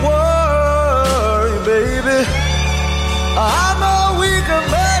you to worry, baby. I know we can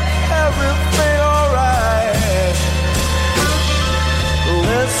make everything alright.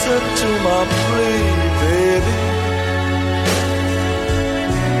 Listen to my plea, baby.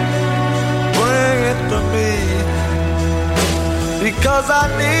 Bring it to me, because I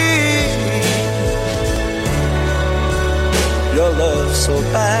need your love so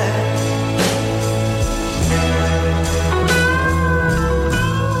bad.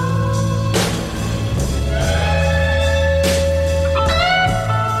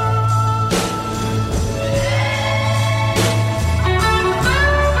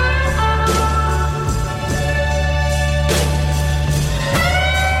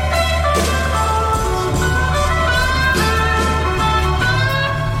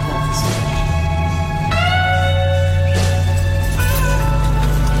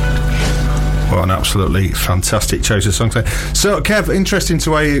 What an absolutely fantastic choice of songs there. So, Kev, interesting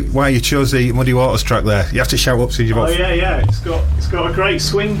to why you chose the Muddy Waters track there. You have to shout up since you've got... Oh, yeah. It's got a great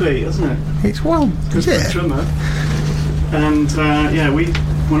swing beat, hasn't it? It's, well, good yeah. for a drummer. And,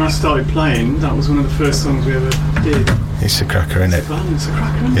 when I started playing, that was one of the first songs we ever did. It's a cracker, isn't it? It's a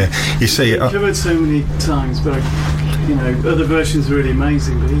cracker, isn't it? Yeah. You see... It's covered so many times, but... other versions are really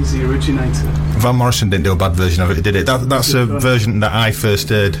amazing, but he's the originator. Van Morrison didn't do a bad version of it, did it? That's a version that I first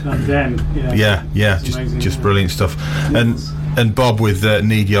heard. Yeah, just brilliant stuff. Yes. And Bob with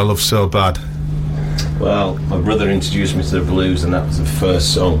Need Your Love So Bad. Well, my brother introduced me to the blues, and that was the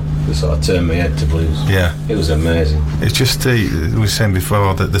first song that sort of turned my head to blues. Yeah. It was amazing. It's just, we were saying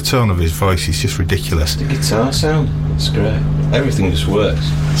before, that the tone of his voice is just ridiculous. The guitar sound, it's great. Everything just works.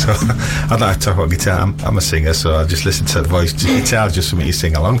 So, I'd like to talk about guitar. I'm a singer, so I just listen to the voice. Guitar's just something you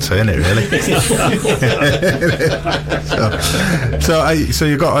sing along to, isn't it, really? So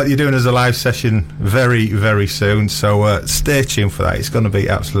you're doing us a live session very, very soon, so stay tuned for that. It's going to be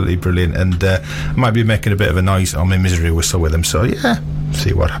absolutely brilliant, and I might be making a bit of a noise on my misery whistle with them, so yeah,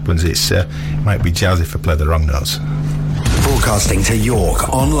 see what happens. It might be jazzy if I play the wrong notes. Broadcasting to York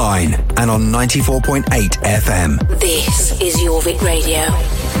online and on 94.8 FM. This is Jorvik Radio.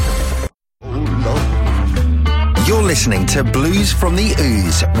 You're listening to Blues from the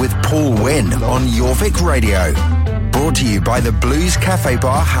Ooze with Paul Wynn on Jorvik Radio. Brought to you by the Blues Cafe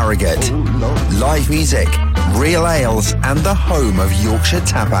Bar Harrogate. Live music, real ales, and the home of Yorkshire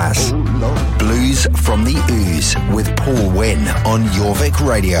tapas. Blues from the Ooze with Paul Wynn on Jorvik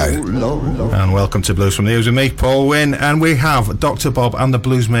Radio. And welcome to Blues from the Ooze with me, Paul Wynn. And we have Dr. Bob and the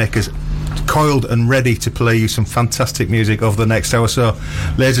Bluesmakers coiled and ready to play you some fantastic music over the next hour. So,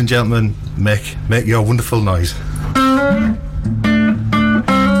 ladies and gentlemen, make your wonderful noise.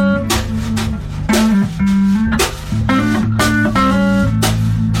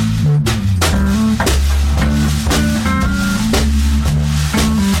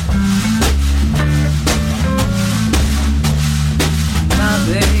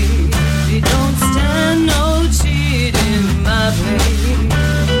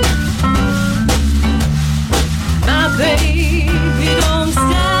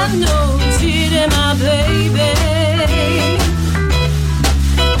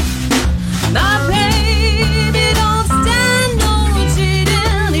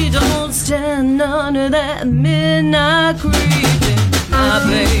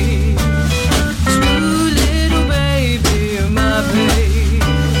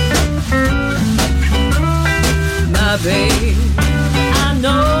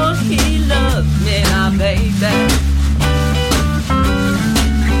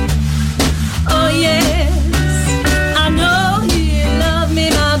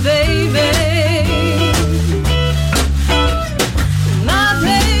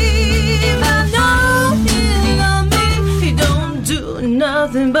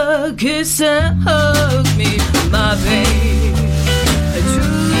 Kiss and hug me, my babe. A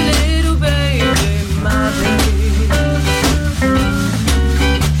true little baby, my babe.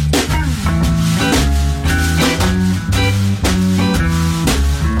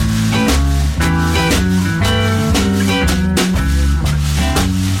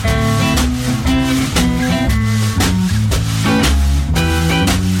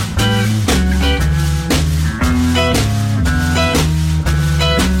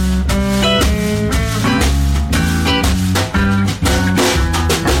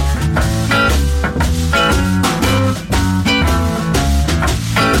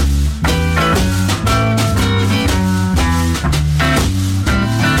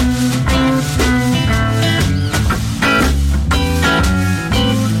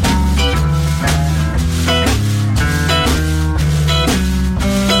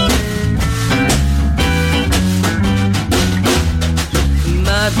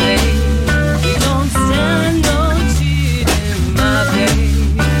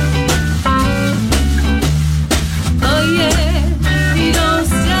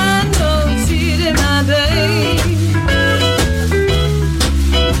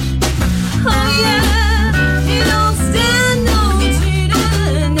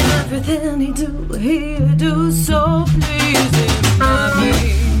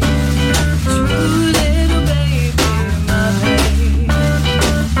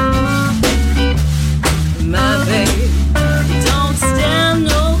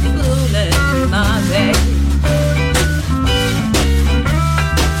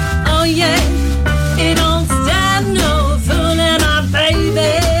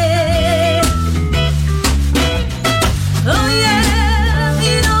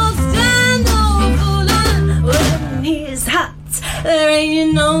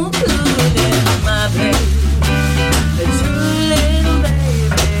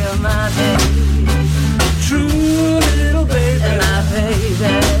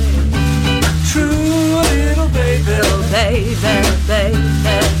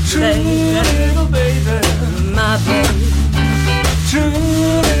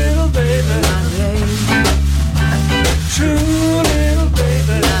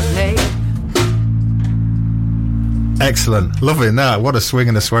 Excellent. Loving that. What a swing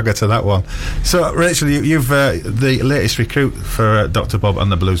and a swagger to that one. So, Rachel, you've the latest recruit for Dr. Bob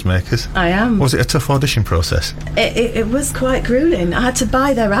and the Bluesmakers. I am. Was it a tough audition process? It was quite grueling. I had to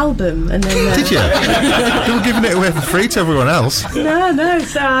buy their album and then... Did you? They were giving it away for free to everyone else. No.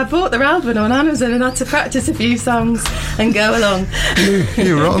 So I bought their album on Amazon and had to practice a few songs and go along.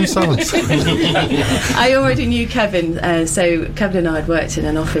 You rotten songs. I already knew Kevin, so Kevin and I had worked in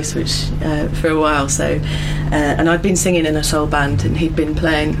an office for a while, so and I'd been singing in a soul band and he'd been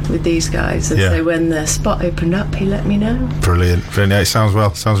playing with these guys, and so when the spot opened up he let me know. Brilliant. It sounds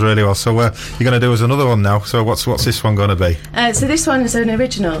really well. So you're going to do us another one now, so what's this one going to be? So this one is an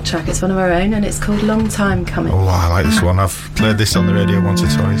original track, it's one of our own and it's called Long Time Coming. Oh, I like this one. I've played this on the radio once or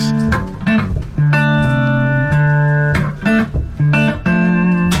twice.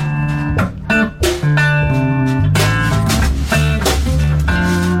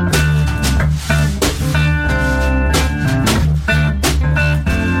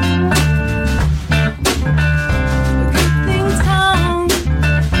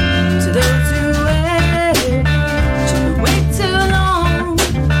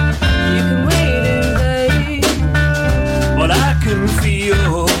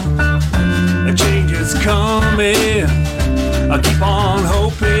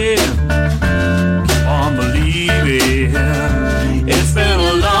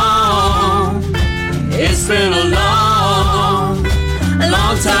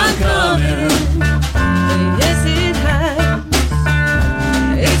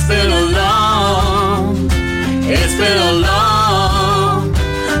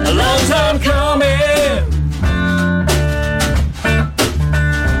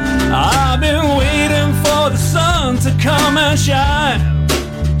 Come and shine.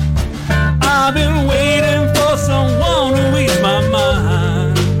 I've been waiting for someone to ease my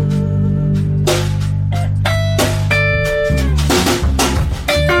mind.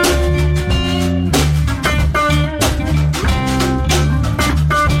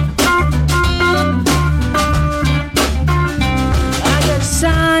 I got a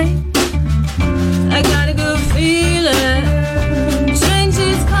sign, I got a good feeling. Change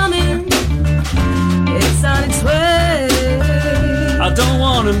is coming, it's on its way. I don't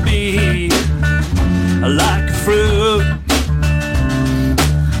wanna be like a fruit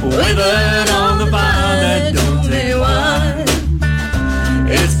withered on the vine that don't take wine.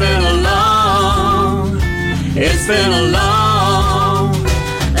 It's been a long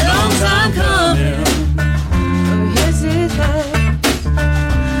time coming. Oh yes it has.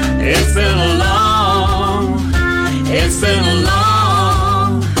 It's been a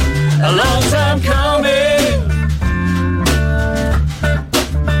long time coming.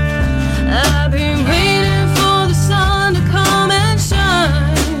 I've been waiting for the sun to come and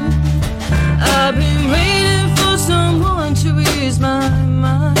shine. I've been waiting for someone to ease my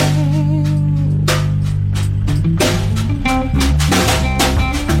mind.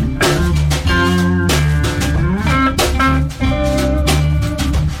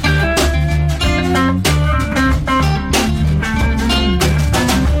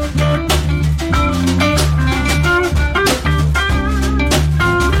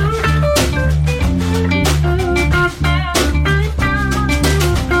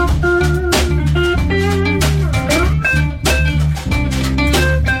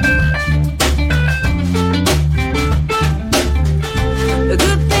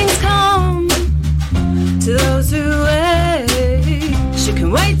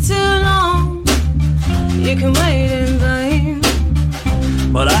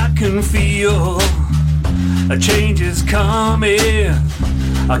 A change is coming.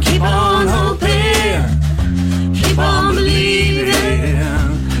 I keep on hoping, keep on believing.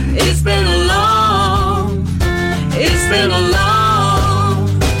 It's been a long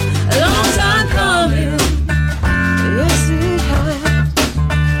time coming. Yes it has.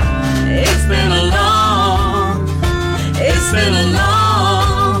 It's been a long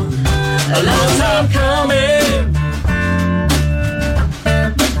time coming.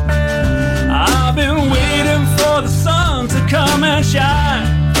 I've been waiting for the sun to come and shine.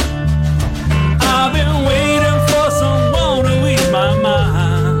 I've been waiting for someone to ease my mind.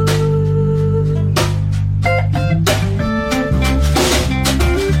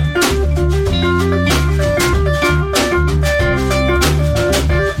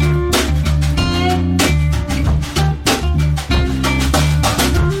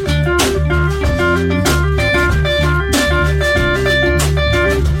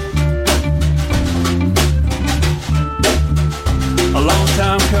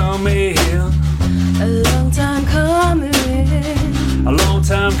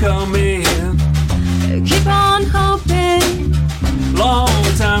 Coming. Keep on hoping. long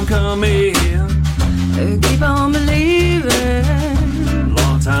time coming. Keep on believing.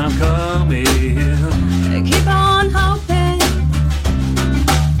 Long time coming. Keep on hoping.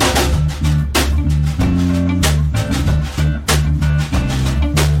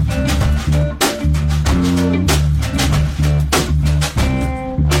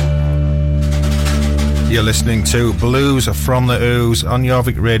 You're listening to Blues from the Ooze on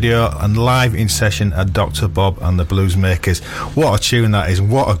Jorvik Radio and live in session at Dr. Bob and the Blues Makers. What a tune that is,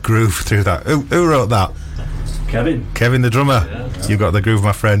 what a groove through that. Who wrote that? Kevin the drummer. Yeah. You got the groove,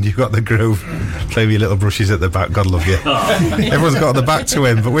 my friend, you got the groove. Play with your little brushes at the back, God love you. Everyone's got the back to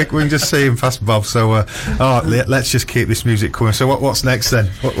him, but we can just see him past Bob, so let's just keep this music coming. So what's next then?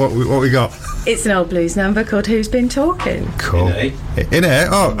 What we got? It's an old blues number called Who's Been Talking. Cool. In here?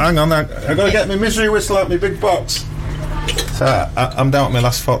 Oh, hang on, I've got to get my misery whistle out my big box. So I'm down at my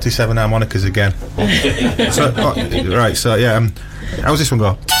last 47 harmonicas again. How's this one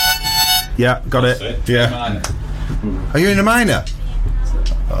go? Yeah, got it. Yeah. Are you in a minor?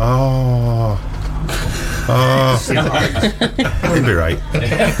 Oh. You'll be right.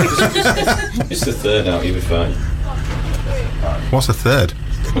 It's the third out, you'll be fine. What's the third?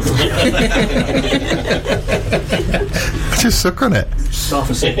 I just suck on it. Half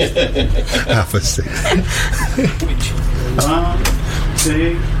a six. Half a six. 1,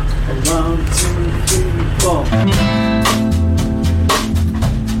 2, 3, 4.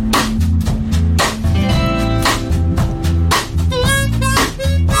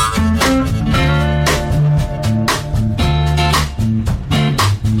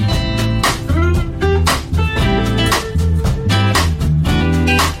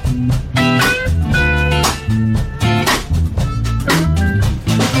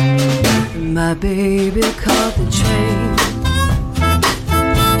 My baby caught the train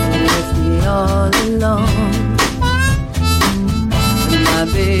and left me all alone. My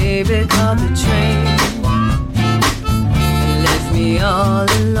baby caught the train and left me all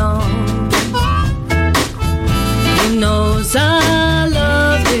alone. He knows I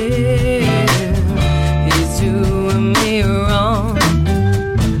love him, he's doing me wrong.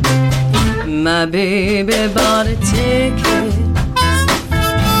 My baby bought a ticket,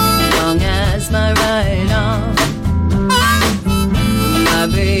 my ride on. My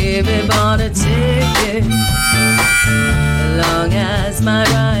baby bought a ticket, long as my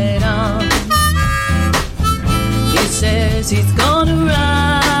ride on. He says he's gonna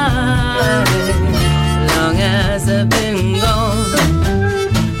ride, long as I've been gone.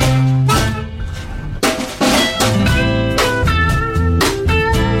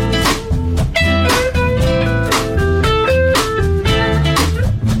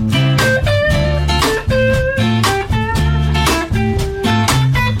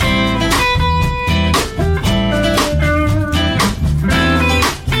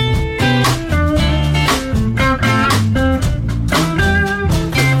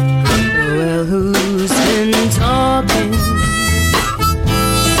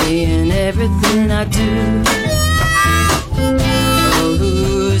 I do. Oh,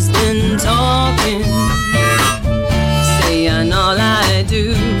 who's been talking, saying all I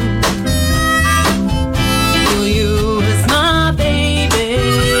do. Who you was my baby,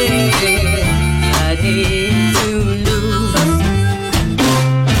 I'd hate to lose.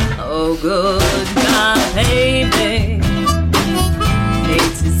 Oh, goodbye, baby,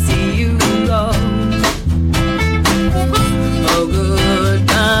 hate to see you go. Oh,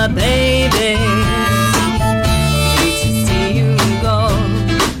 goodbye, baby,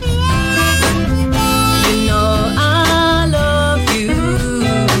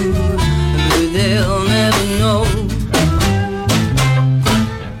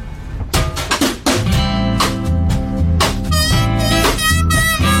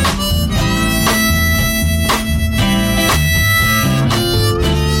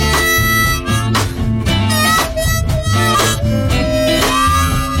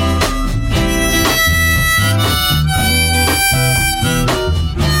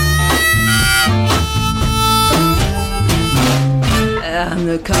 I'm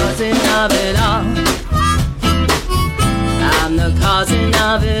the cousin of it all. I'm the cousin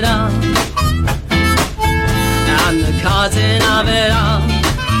of it all. I'm the cousin of it all.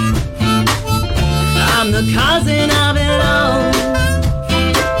 I'm the cousin of it all.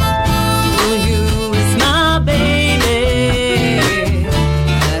 Well, you is my baby, I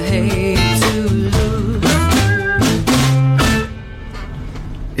hate to lose.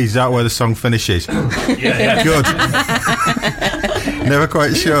 Is that where the song finishes? Yeah. Good. Never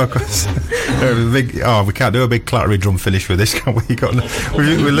quite sure. We can't do a big clattery drum finish with this, can we?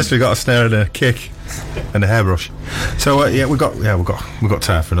 We literally got a snare and a kick and a hairbrush. So we've got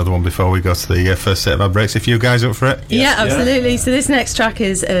time for another one before we go to the first set of ad breaks. If you guys up for it? Yeah, absolutely. So this next track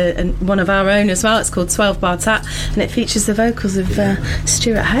is one of our own as well. It's called 12 Bar Tat, and it features the vocals of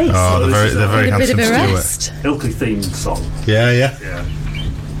Stuart Hayes. Oh, they're very handsome, Stuart. Ilkley themed song. Yeah.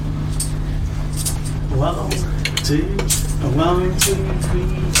 1, 2, 3,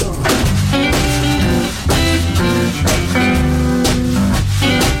 4.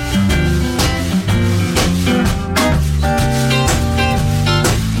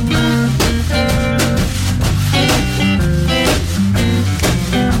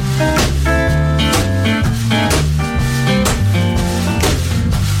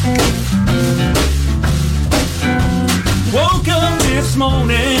 This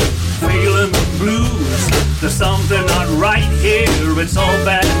morning, feeling the blues. There's something not right here, it's all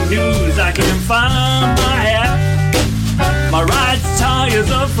bad news. I can't find my hat, my right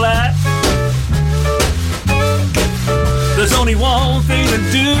tires are flat. There's only one thing to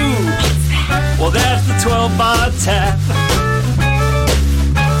do, well that's the 12 bar tap.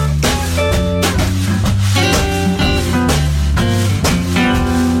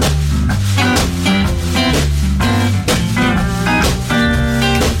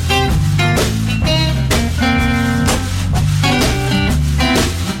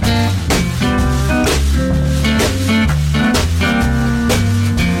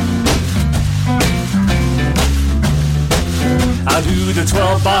 I do the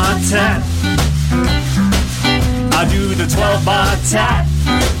 12 bar tap. I do the 12 bar tap.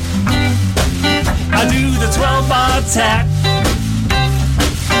 I do the 12 bar tap.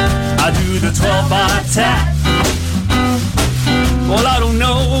 I do the 12 bar tap. Well, I don't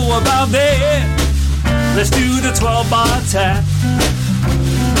know about that. Let's do the 12 bar tap.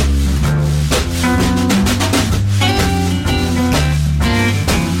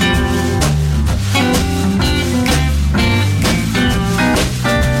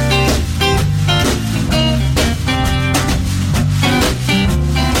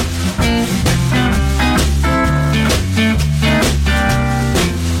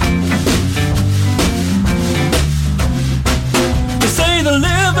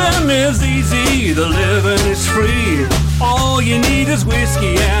 Is easy, the living is free. All you need is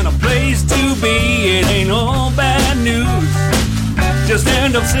whiskey and a place to be. It ain't all bad news, just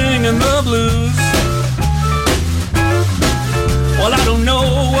end up singing the blues. Well, I don't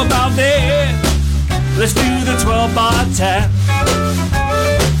know about that. Let's do the 12 bar tap.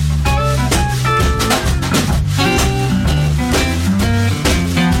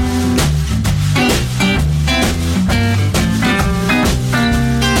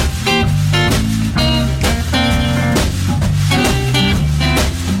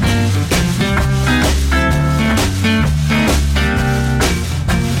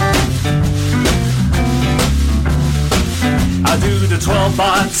 I do the 12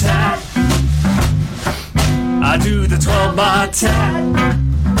 bar tap. I do the 12 bar tap.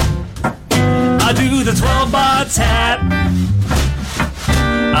 I do the 12 bar tap.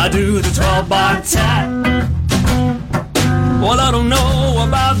 I do the 12 bar tap. Well, I don't know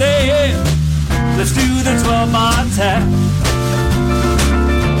about that. Let's do the 12 bar tap.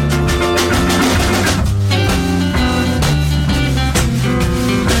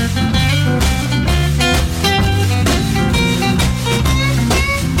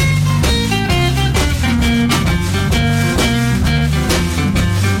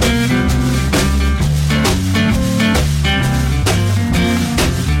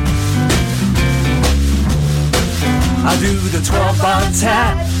 I do the 12 bar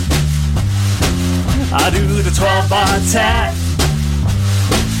tap. I do the 12 bar tap.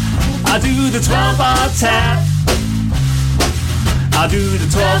 I do the 12 bar tap. I do the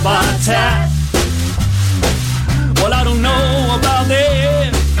 12 bar tap. Well, I don't know about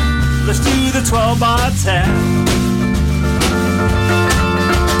that. Let's do the 12 bar tap.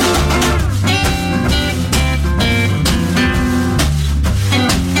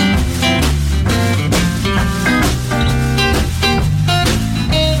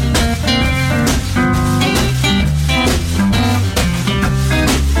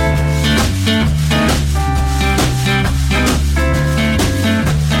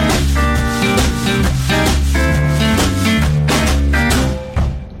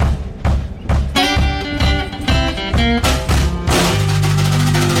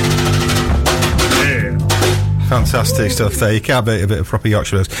 Fantastic stuff there. You can't beat a bit of proper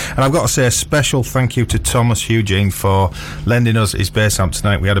Yorkshire blues. And I've got to say a special thank you to Thomas Eugene for lending us his bass amp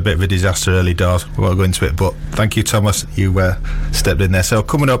tonight. We had a bit of a disaster early doors. We won't go into it, but thank you, Thomas. You stepped in there. So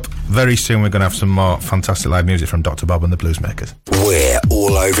coming up very soon, we're going to have some more fantastic live music from Dr. Bob and the Bluesmakers. We're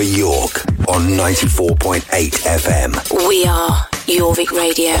all over York on 94.8 FM. We are Jorvik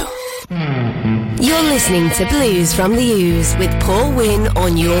Radio. You're listening to Blues from the Ooze with Paul Wynn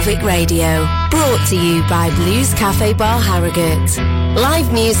on Jorvik Radio. Brought to you by Blues Cafe Bar Harrogate.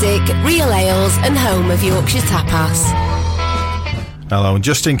 Live music, real ales and home of Yorkshire tapas. Hello, and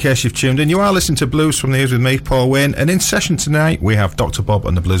just in case you've tuned in, you are listening to Blues from the Ooze with me, Paul Wynn, and in session tonight we have Dr. Bob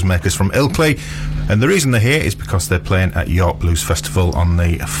and the Bluesmakers from Ilkley, and the reason they're here is because they're playing at York Blues Festival on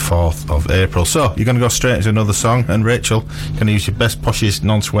the 4th of April. So, you're going to go straight into another song, and Rachel, going to use your best, poshest,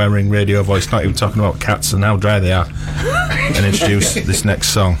 non-swearing radio voice, not even talking about cats and how dry they are, and introduce this next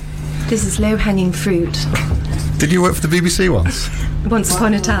song. This is Low Hanging Fruit. Did you work for the BBC once? Once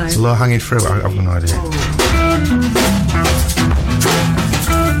upon a time. It's Low Hanging Fruit, I've no idea.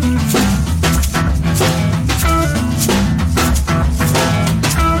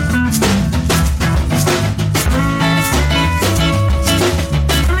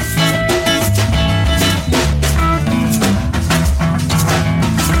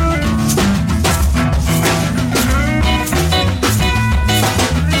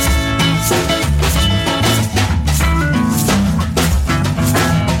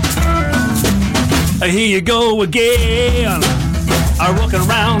 Here you go again, rocking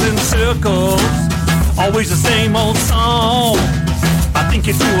around in circles, always the same old song. I think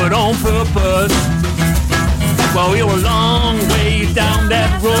you do it on purpose. Well, you're a long way down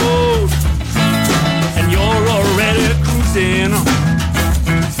that road, and you're already cruising.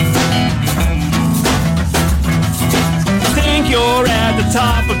 Think you're at the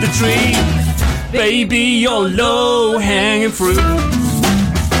top of the tree, baby, you're low-hanging fruit.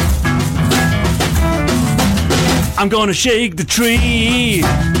 I'm gonna shake the tree,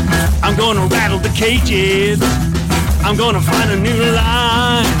 I'm gonna rattle the cages, I'm gonna find a new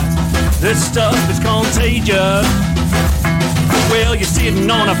line. This stuff is contagious. Well, you're sitting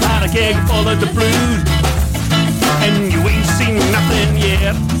on a powder keg full of the blues, and you ain't seen nothing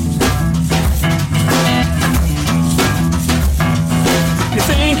yet. You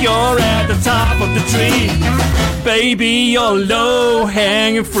think you're at the top of the tree, baby, you're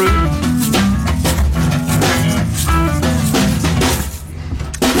low-hanging fruit.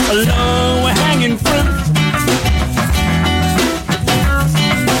 Low-hanging fruit.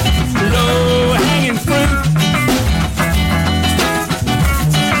 Low-hanging fruit.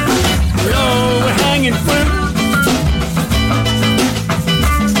 Low-hanging fruit.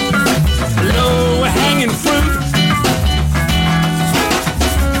 Low-hanging fruit.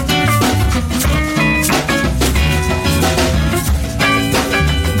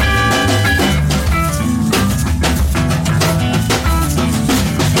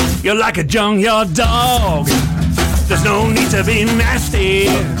 You're like a junkyard dog, there's no need to be nasty.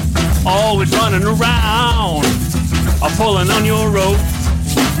 Always running around, or pulling on your rope.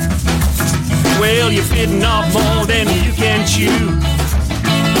 Well, you're biting off more than you can chew.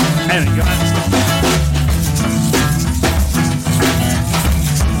 And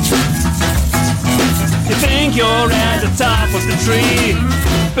you think you're at the top of the tree,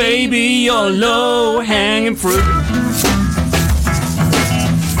 baby, you're low-hanging fruit.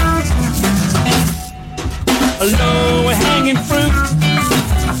 A low-hanging fruit.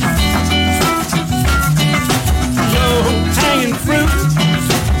 Low-hanging fruit.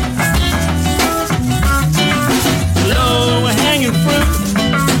 Low-hanging fruit.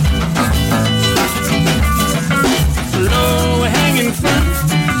 Low-hanging fruit.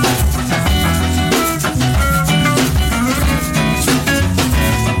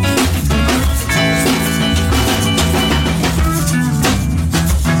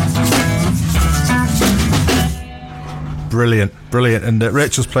 Brilliant, brilliant. And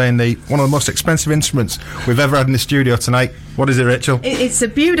Rachel's playing one of the most expensive instruments we've ever had in the studio tonight. What is it, Rachel? It's a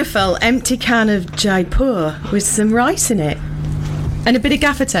beautiful empty can of Jaipur with some rice in it and a bit of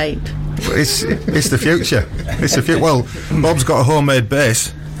gaffer tape. It's the future. It's the future. Well, Bob's got a homemade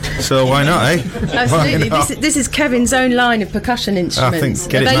bass, so why not, eh? Absolutely. Why not? This is Kevin's own line of percussion instruments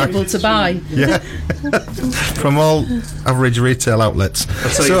available to buy. Yeah. From all average retail outlets.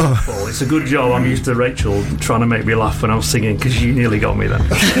 I'll tell you, Paul, it's a good job I'm used to Rachel trying to make me laugh when I was singing, because you nearly got me then.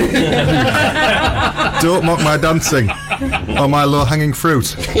 Don't mock my dancing or my low-hanging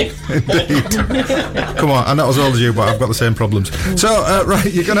fruit. Indeed. Come on, I'm not as old as you, but I've got the same problems. So,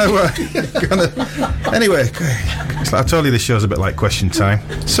 right, you're gonna anyway, I told you this show's a bit like Question Time.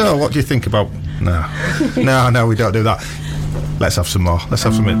 So, what do you think about No, we don't do that. Let's have some more. Let's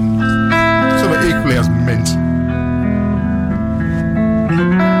have something equally as mint.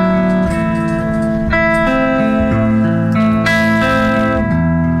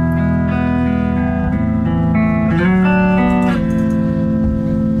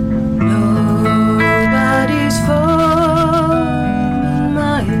 Nobody's fault but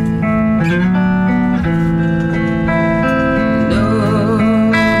mine.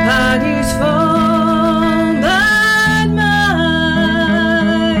 Nobody's fault but mine.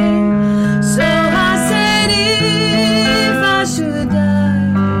 So I said, if I should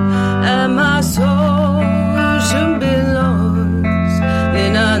die and my soul should be lost,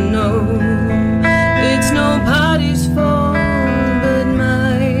 then I know it's nobody's fault but mine.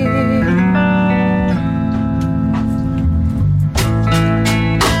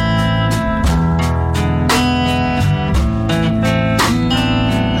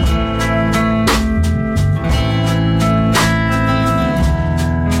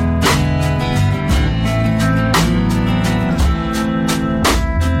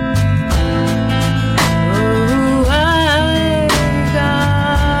 Oh, I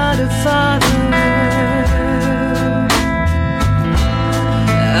got a father.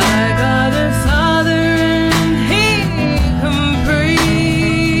 I got a father and he can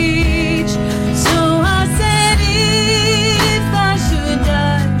preach. So I said, if I should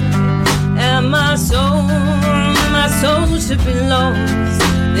die and my soul should be lost,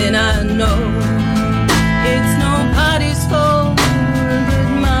 then I know it's nobody's fault but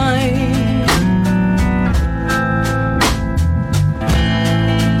mine.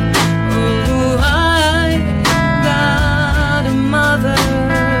 Oh, I got a mother.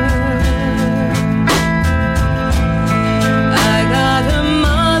 I got a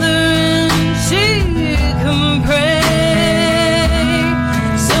mother and she can pray.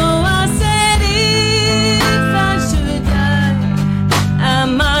 So I said, if I should die and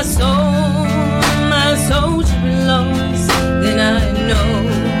my soul should be lost, then I know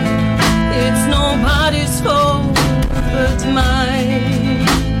it's nobody's fault but mine.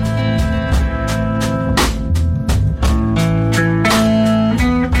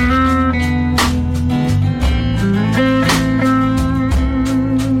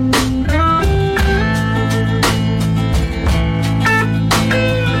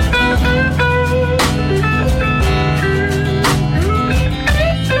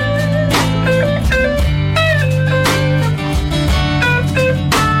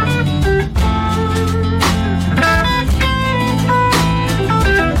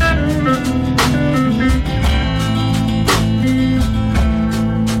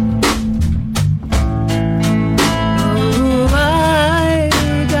 Oh, I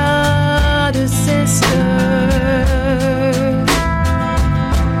got a sister.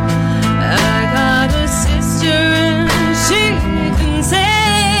 I got a sister and she can say,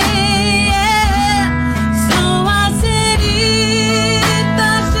 yeah. So I said, if I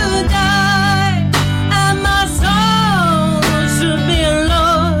should die and my soul should be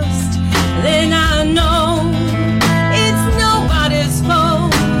lost, then I know it's nobody's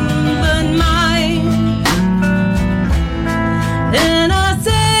fault but mine. Then I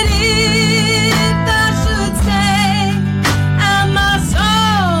said, if I should stay and my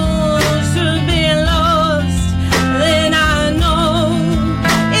soul should be lost, then I know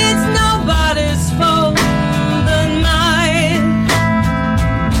it's nobody's fault but mine.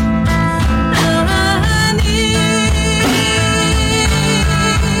 And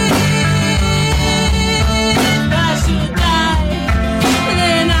if I should die,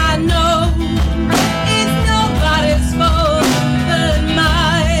 then I know it's nobody's fault but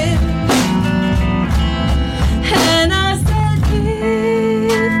mine. And I said,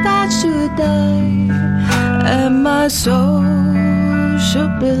 if I should die and my soul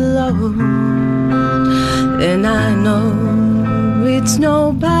should be lost, then I know it's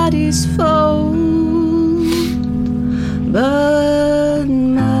nobody's fault but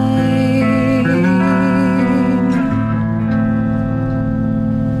mine.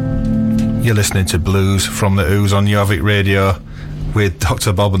 You're listening to Blues from the Ooze on Jorvik Radio with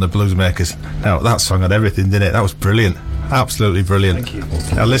Dr. Bob and the Bluesmakers. Now, that song had everything, didn't it? That was brilliant. Absolutely brilliant. Thank you.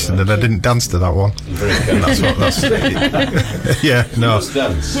 I listened and I didn't dance to that one. Yeah, no. Must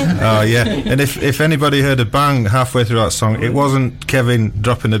dance. Oh, yeah. And if anybody heard a bang halfway through that song, it wasn't Kevin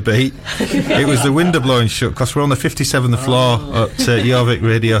dropping a beat. It was the window blowing shut, because we're on the 57th floor at Jorvik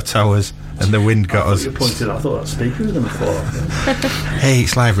Radio Towers, and the wind got us. You pointed, I thought that speaker was on the floor. Hey,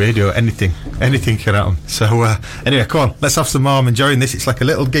 it's live radio. Anything can happen. So anyway, come on, let's have some more. I'm enjoying this. It's like a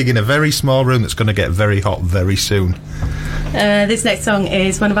little gig in a very small room that's going to get very hot very soon. This next song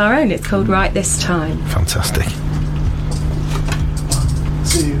is one of our own. It's called Right This Time. Fantastic.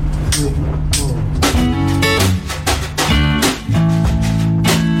 2, 3, 4.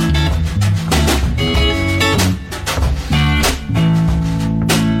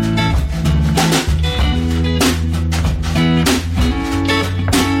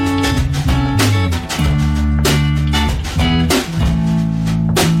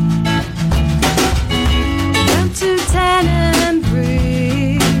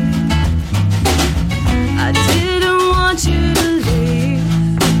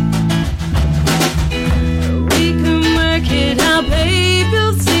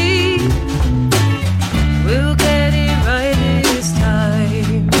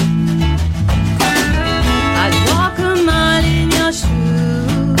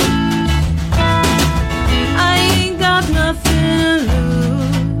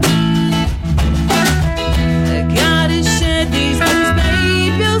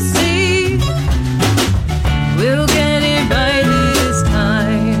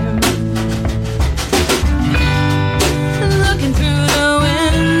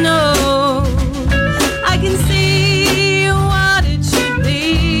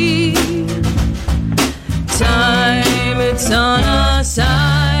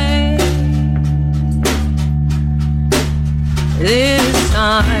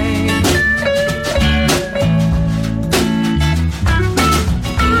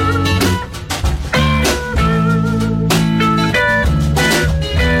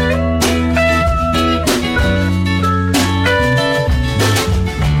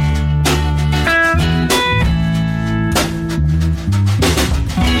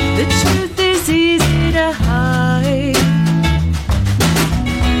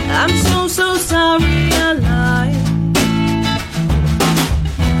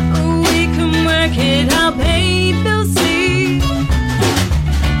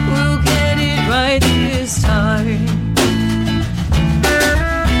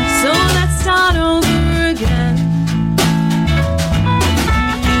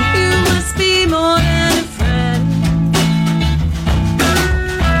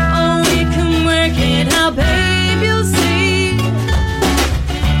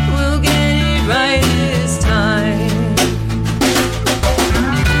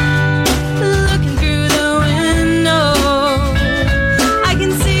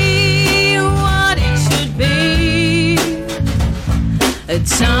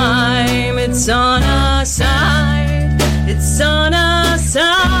 It's on our side. It's on our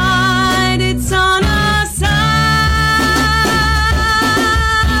side. It's on our side.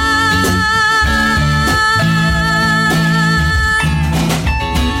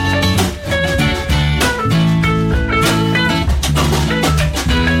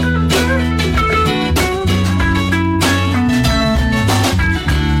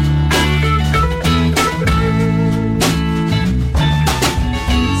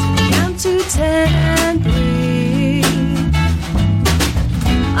 Count to 10 and breathe.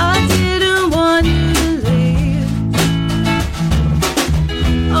 I didn't want you to leave.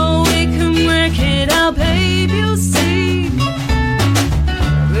 Oh, we can work it out, babe, you'll see.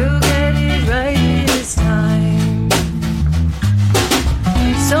 We'll get it right this time.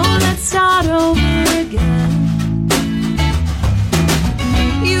 So let's start over again.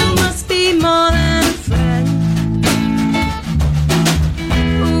 You must be more than a friend.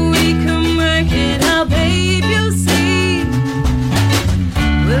 We can work it out, babe, you'll see.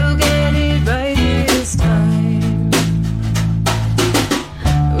 We'll get it right this time.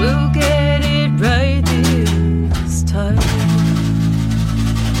 We'll get it right this time.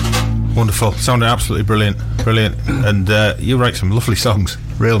 Wonderful. Sounded absolutely brilliant. Brilliant. And you write some lovely songs.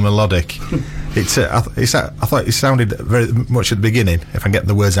 Real melodic. I thought it sounded very much at the beginning, if I get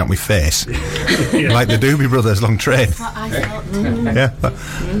the words out my face, like the Doobie Brothers, Long Train. That's what I thought. Yeah.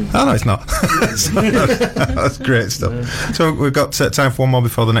 Oh, no, it's not. So, that's great stuff. So we've got time for one more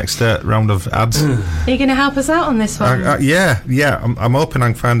before the next round of ads. Are you going to help us out on this one? Yeah. I'm hoping I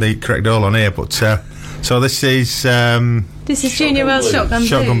can find the correct all on here, but so this is This is Junior Wells Shotgun Blues.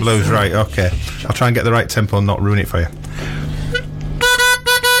 Shotgun Blues, right? Okay, I'll try and get the right tempo and not ruin it for you.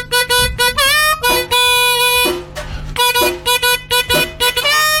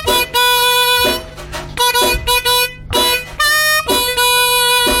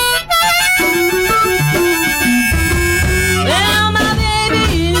 Well, my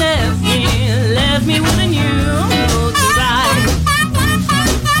baby left me with a new to ride.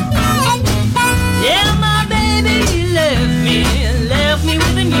 Yeah, my baby left me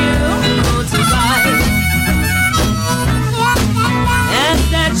with a new to ride.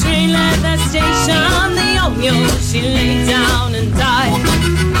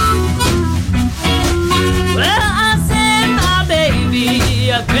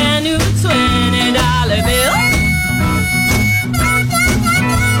 a brand new $20 bill.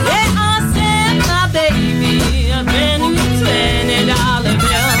 Yeah, I sent my baby a brand new $20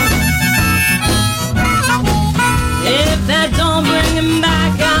 bill. If that don't bring him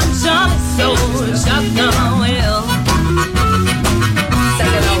back, I'm sure so shotgun will.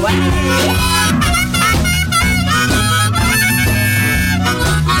 Take it away.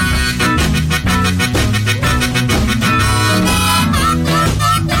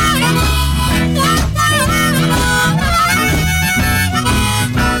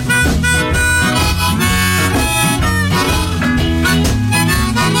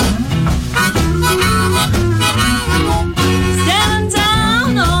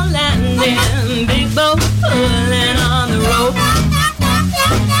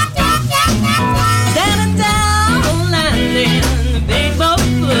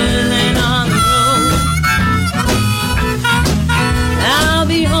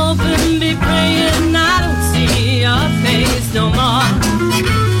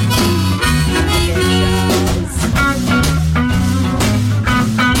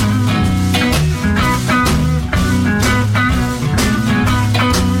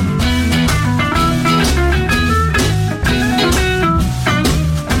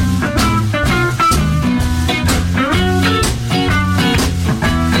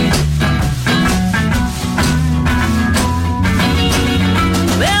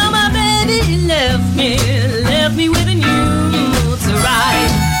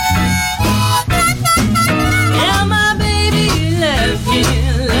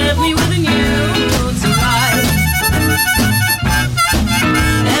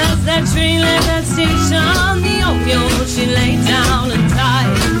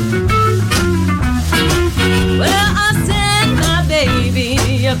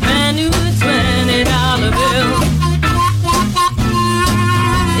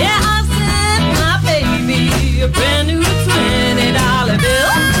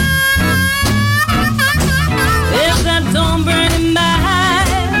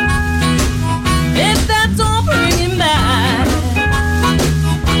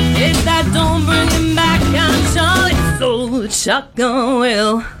 Shotgun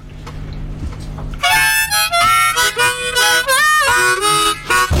will.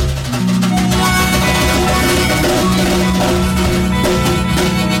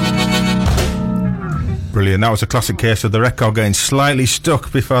 Brilliant. That was a classic case of the record getting slightly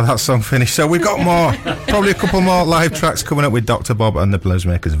stuck before that song finished. So we've got more, probably a couple more live tracks coming up with Dr. Bob and the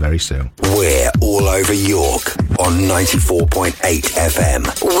Bluesmakers very soon. We're all over York on 94.8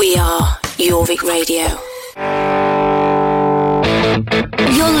 FM. We are Jorvik Radio.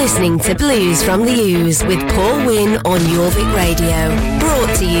 You're listening to Blues from the Ooze with Paul Wynn on Jorvik Radio.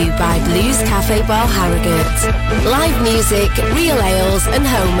 Brought to you by Blues Cafe Bar Harrogate. Live music, real ales and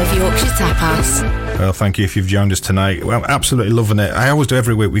home of Yorkshire tapas. Well, thank you if you've joined us tonight. Well, absolutely loving it. I always do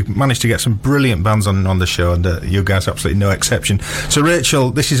every week. We've managed to get some brilliant bands on the show, and you guys absolutely no exception. So, Rachel,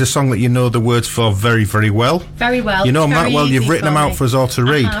 this is a song that you know the words for very, very well. Very well. You know them that well. You've written them out for us all to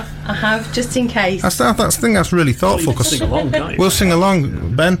read. I have, just in case. I think that's really thoughtful. Well, sing along, can't you? We'll sing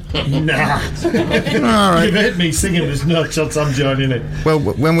along, Ben. Nah. All right. You've heard me singing, there's no chance I'm joining it. Well,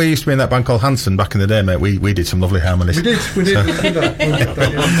 when we used to be in that band called Hanson back in the day, mate, we did some lovely harmonies. We did.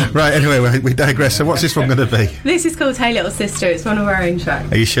 Right, anyway, we digress. So what's this one going to be? This is called Hey Little Sister. It's one of our own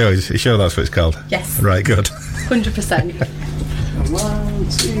tracks. Are you sure? Are you sure that's what it's called? Yes. Right, good. 100%. 1,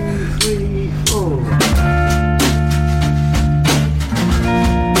 2, 3, 4.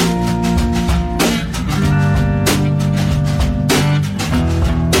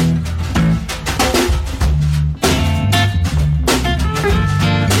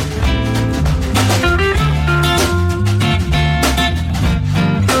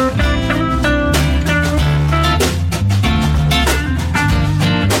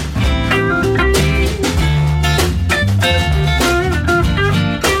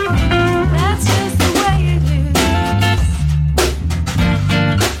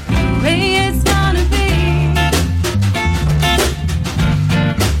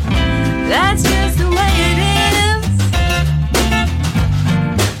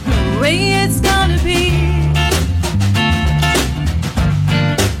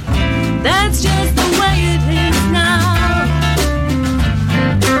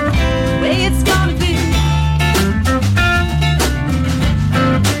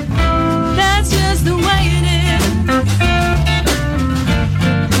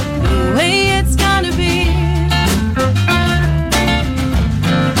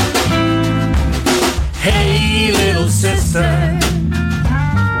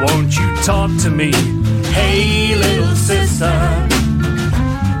 Talk to me, hey little sister.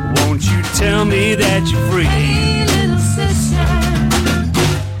 me that you're free. Hey, little sister.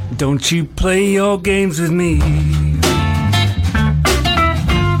 Don't you play your games with me.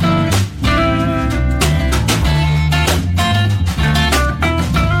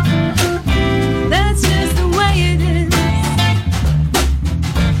 That's just the way it is.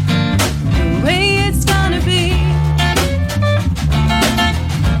 The way it's gonna be.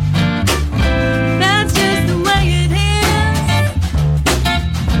 That's just the way it is.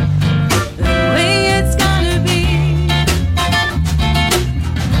 The way it's gonna be.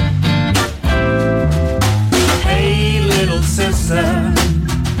 Hey, little sister,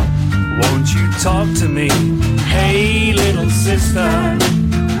 won't you talk to me? Hey, little sister,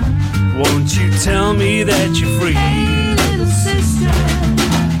 won't you tell me that you're free? Hey, little sister.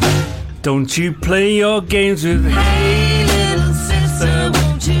 Don't you play your games with me. Hey, little sister,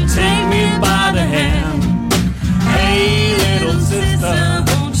 won't you Take me by the hand. Hey, little sister,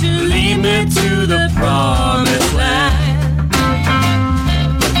 won't you lead me to the promised land.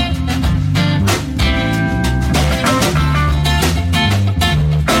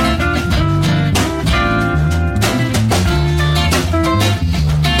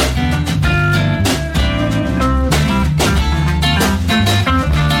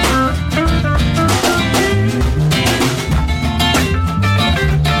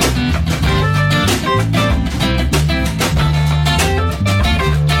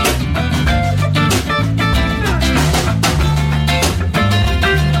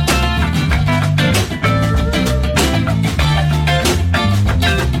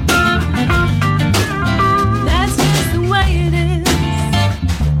 That's just the way it is.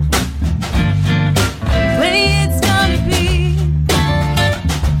 The way it's gonna be.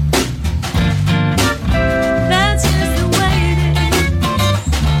 That's just the way it is.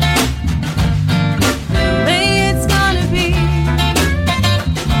 The way it's gonna be.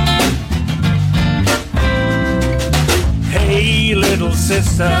 Hey, little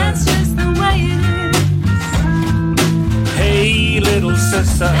sister. That's just the way it is. Hey, little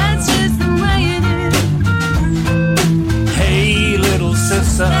sister. That's just the way it is. Hey, little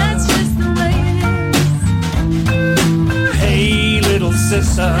sister. That's just the way it is. Hey, little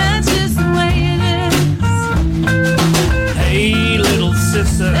sister. That's just the way it is. Hey, little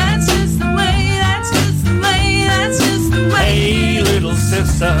sister. That's just the way. That's just the way. That's just the way. Hey, little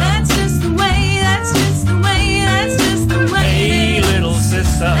sister. That's just the way. That's just the way. That's just the way. Hey, little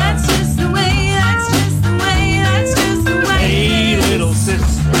sister. That's just the way. That's just the way. That's just the way. Hey, little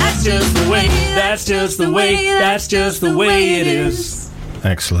sister. That's just the way. That's just the way. That's just the way it is.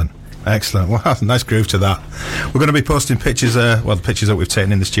 Excellent. Excellent. Well, nice groove to that. We're going to be posting pictures, the pictures that we've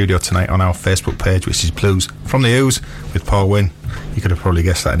taken in the studio tonight on our Facebook page, which is Blues from the Ooze with Paul Wynn. You could have probably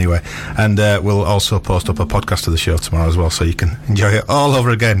guessed that anyway. And we'll also post up a podcast of the show tomorrow as well, so you can enjoy it all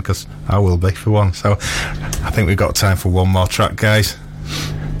over again, because I will be, for one. So I think we've got time for one more track, guys.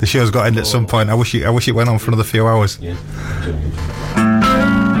 The show's got to end at some point. I wish it went on for another few hours. Yeah.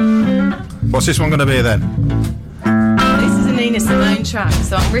 What's this one going to be then? This is a Nina Simone track,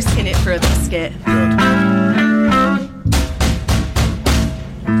 so I'm risking it for a biscuit.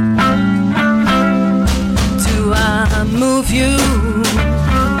 Do I move you?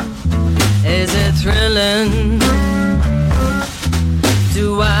 Is it thrilling?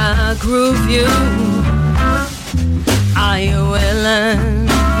 Do I groove you? Are you willing?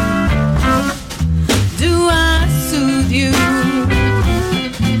 Do I soothe you?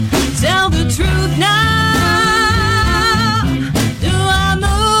 Tell the truth now. Do I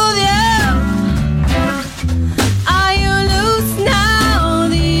move you? Are you loose now?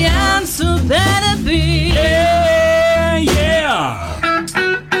 The answer better be yeah, yeah.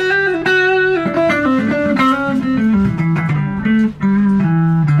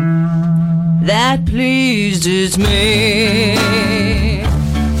 That pleases me.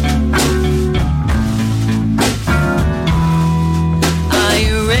 Are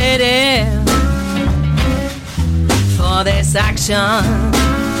you ready for this action?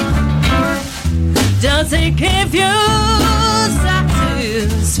 Does it give you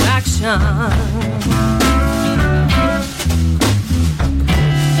satisfaction?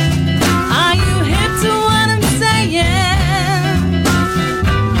 Are you hip to what I'm saying?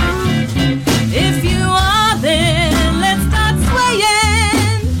 If you are, then let's start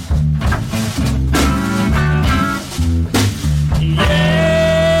swaying.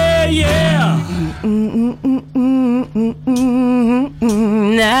 Yeah, yeah.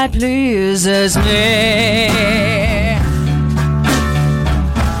 That pleases me.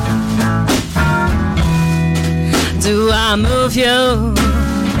 Do I move you?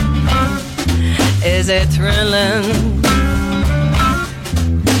 Is it thrilling?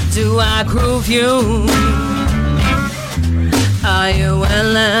 Do I groove you? Are you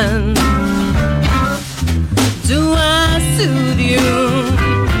willing? Do I soothe you?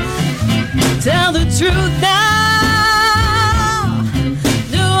 Tell the truth now.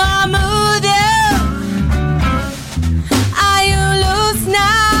 Do I move you? Are you loose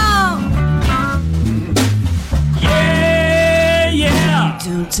now? Yeah, yeah.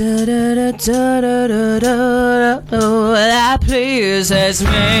 That pleases me.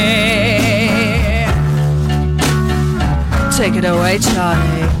 Take it away,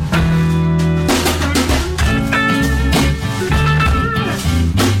 Charlie.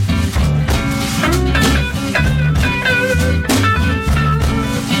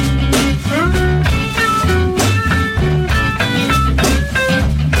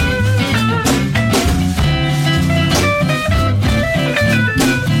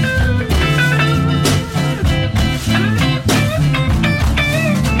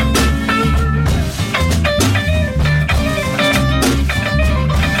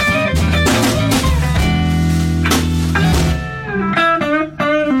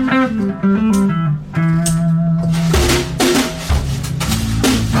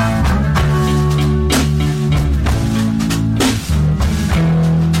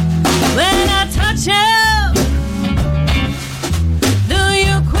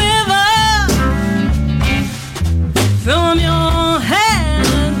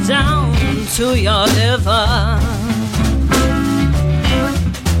 To your liver.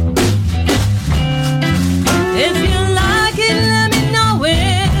 If you like it, let me know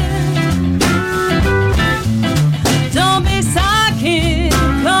it. Don't be psychic,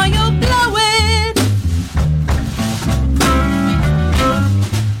 or you'll blow it.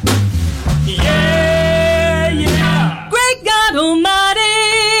 Yeah, yeah. Great God Almighty,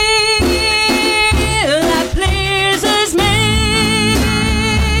 that pleases me.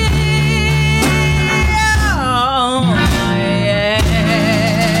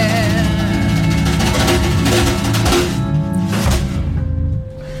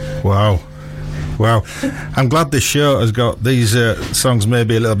 Wow. I'm glad this show has got these songs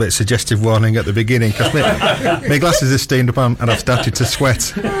maybe a little bit suggestive warning at the beginning, because my glasses are steamed up and I've started to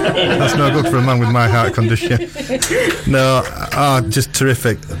sweat. That's no good for a man with my heart condition. No, just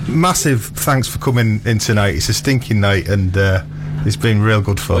terrific. Massive thanks for coming in tonight. It's a stinking night and it's been real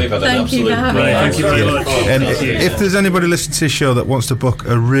good fun. Thank you for having us. Thank you very much. And if there's anybody listening to this show that wants to book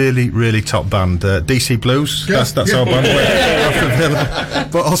a really, really top band, DC Blues, that's our band.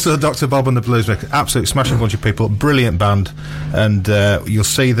 But also Dr. Bob and the Bluesmakers, absolute smashing bunch of people, brilliant band, and you'll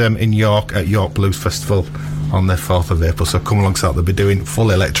see them in York at York Blues Festival on the 4th of April, so come along to that. They'll be doing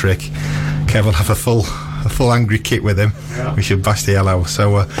full electric. Kev will have a full angry kit with him. Yeah. We should bash the hell out.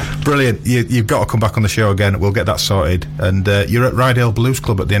 So brilliant. You've got to come back on the show again. We'll get that sorted. And you're at Rydale Blues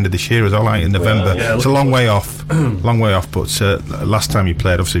Club at the end of this year as well, in November. Yeah, it's a long way off. But last time you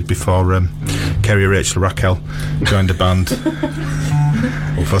played, obviously before Kerry, Rachel, Raquel joined the band.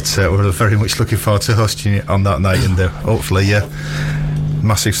 But we're very much looking forward to hosting you on that night, and hopefully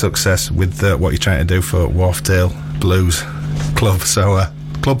massive success with what you're trying to do for Wharfdale Blues Club. So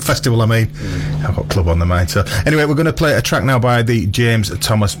Club Festival, I've got club on the mind. So anyway, we're going to play a track now by the James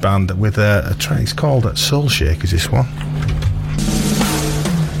Thomas Band with a track. It's called Soul Shake, is this one?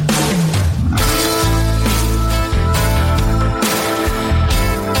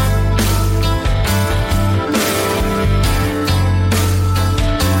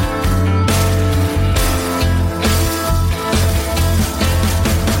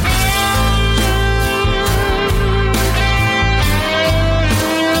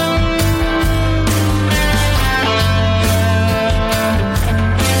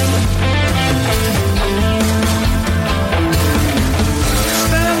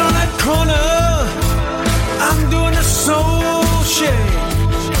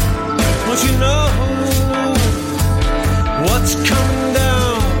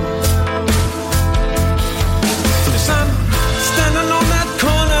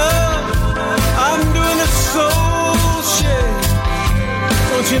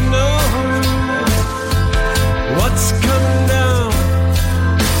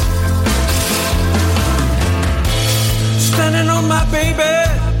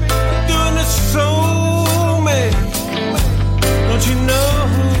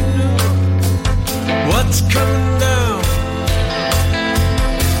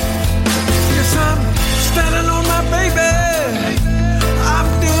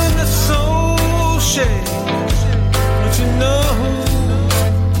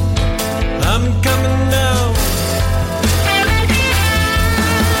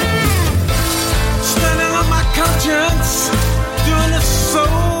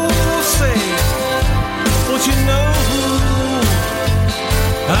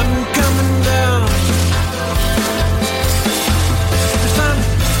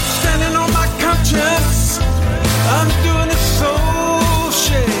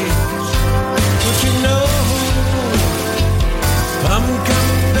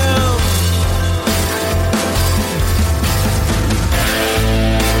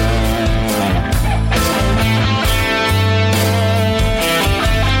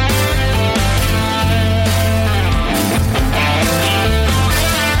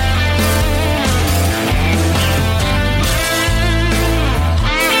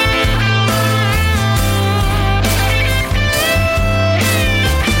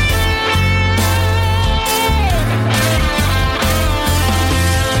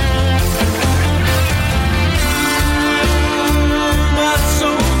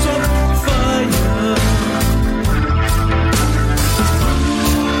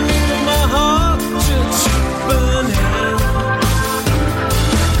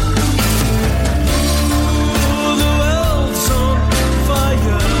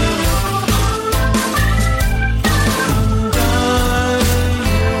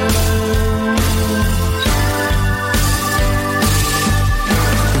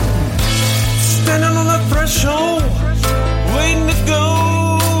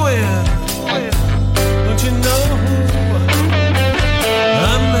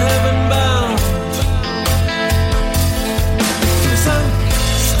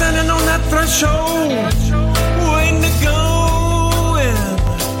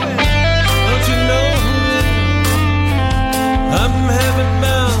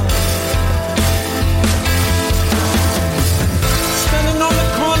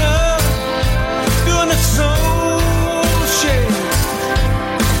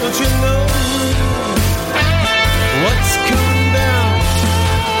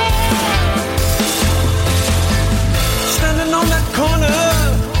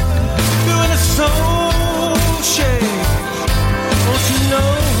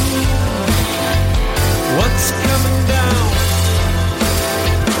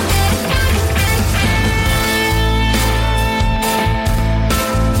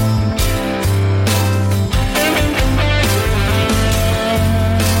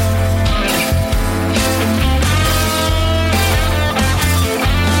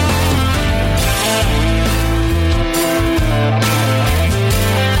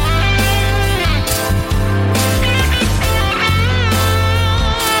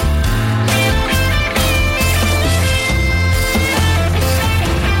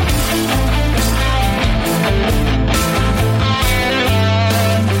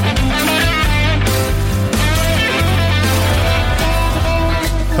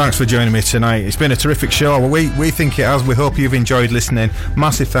 Thanks for joining me tonight. It's been a terrific show. Well, we think it has. We hope you've enjoyed listening.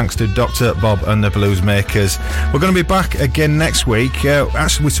 Massive thanks to Dr. Bob and the Blues Makers. We're going to be back again next week,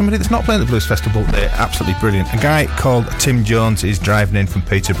 actually with somebody that's not playing at the Blues Festival. They're absolutely brilliant. A guy called Tim Jones is driving in from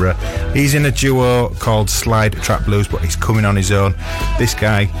Peterborough. He's in a duo called Slide Trap Blues, but he's coming on his own. This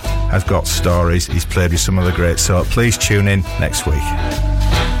guy has got stories. He's played with some of the greats, so please tune in next week.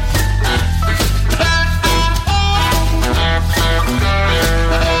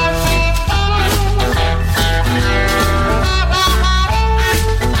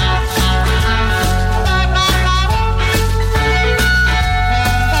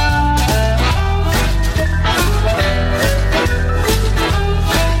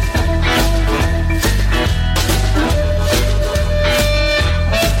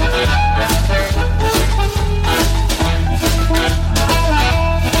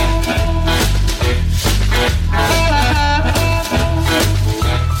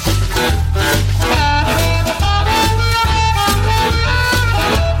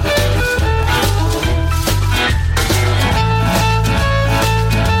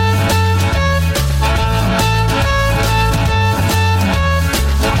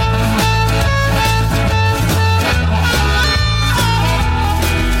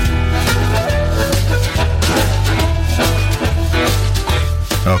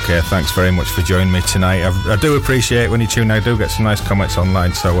 Okay, thanks very much for joining me tonight. I do appreciate when you tune in. I do get some nice comments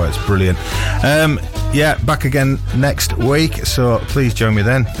online, so it's brilliant. Yeah, back again next week, so please join me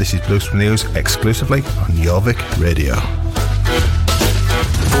then. This is Blues from the News exclusively on Jorvik Radio.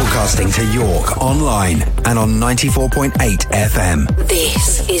 Broadcasting to York online and on 94.8 FM.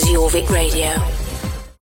 This is Jorvik Radio.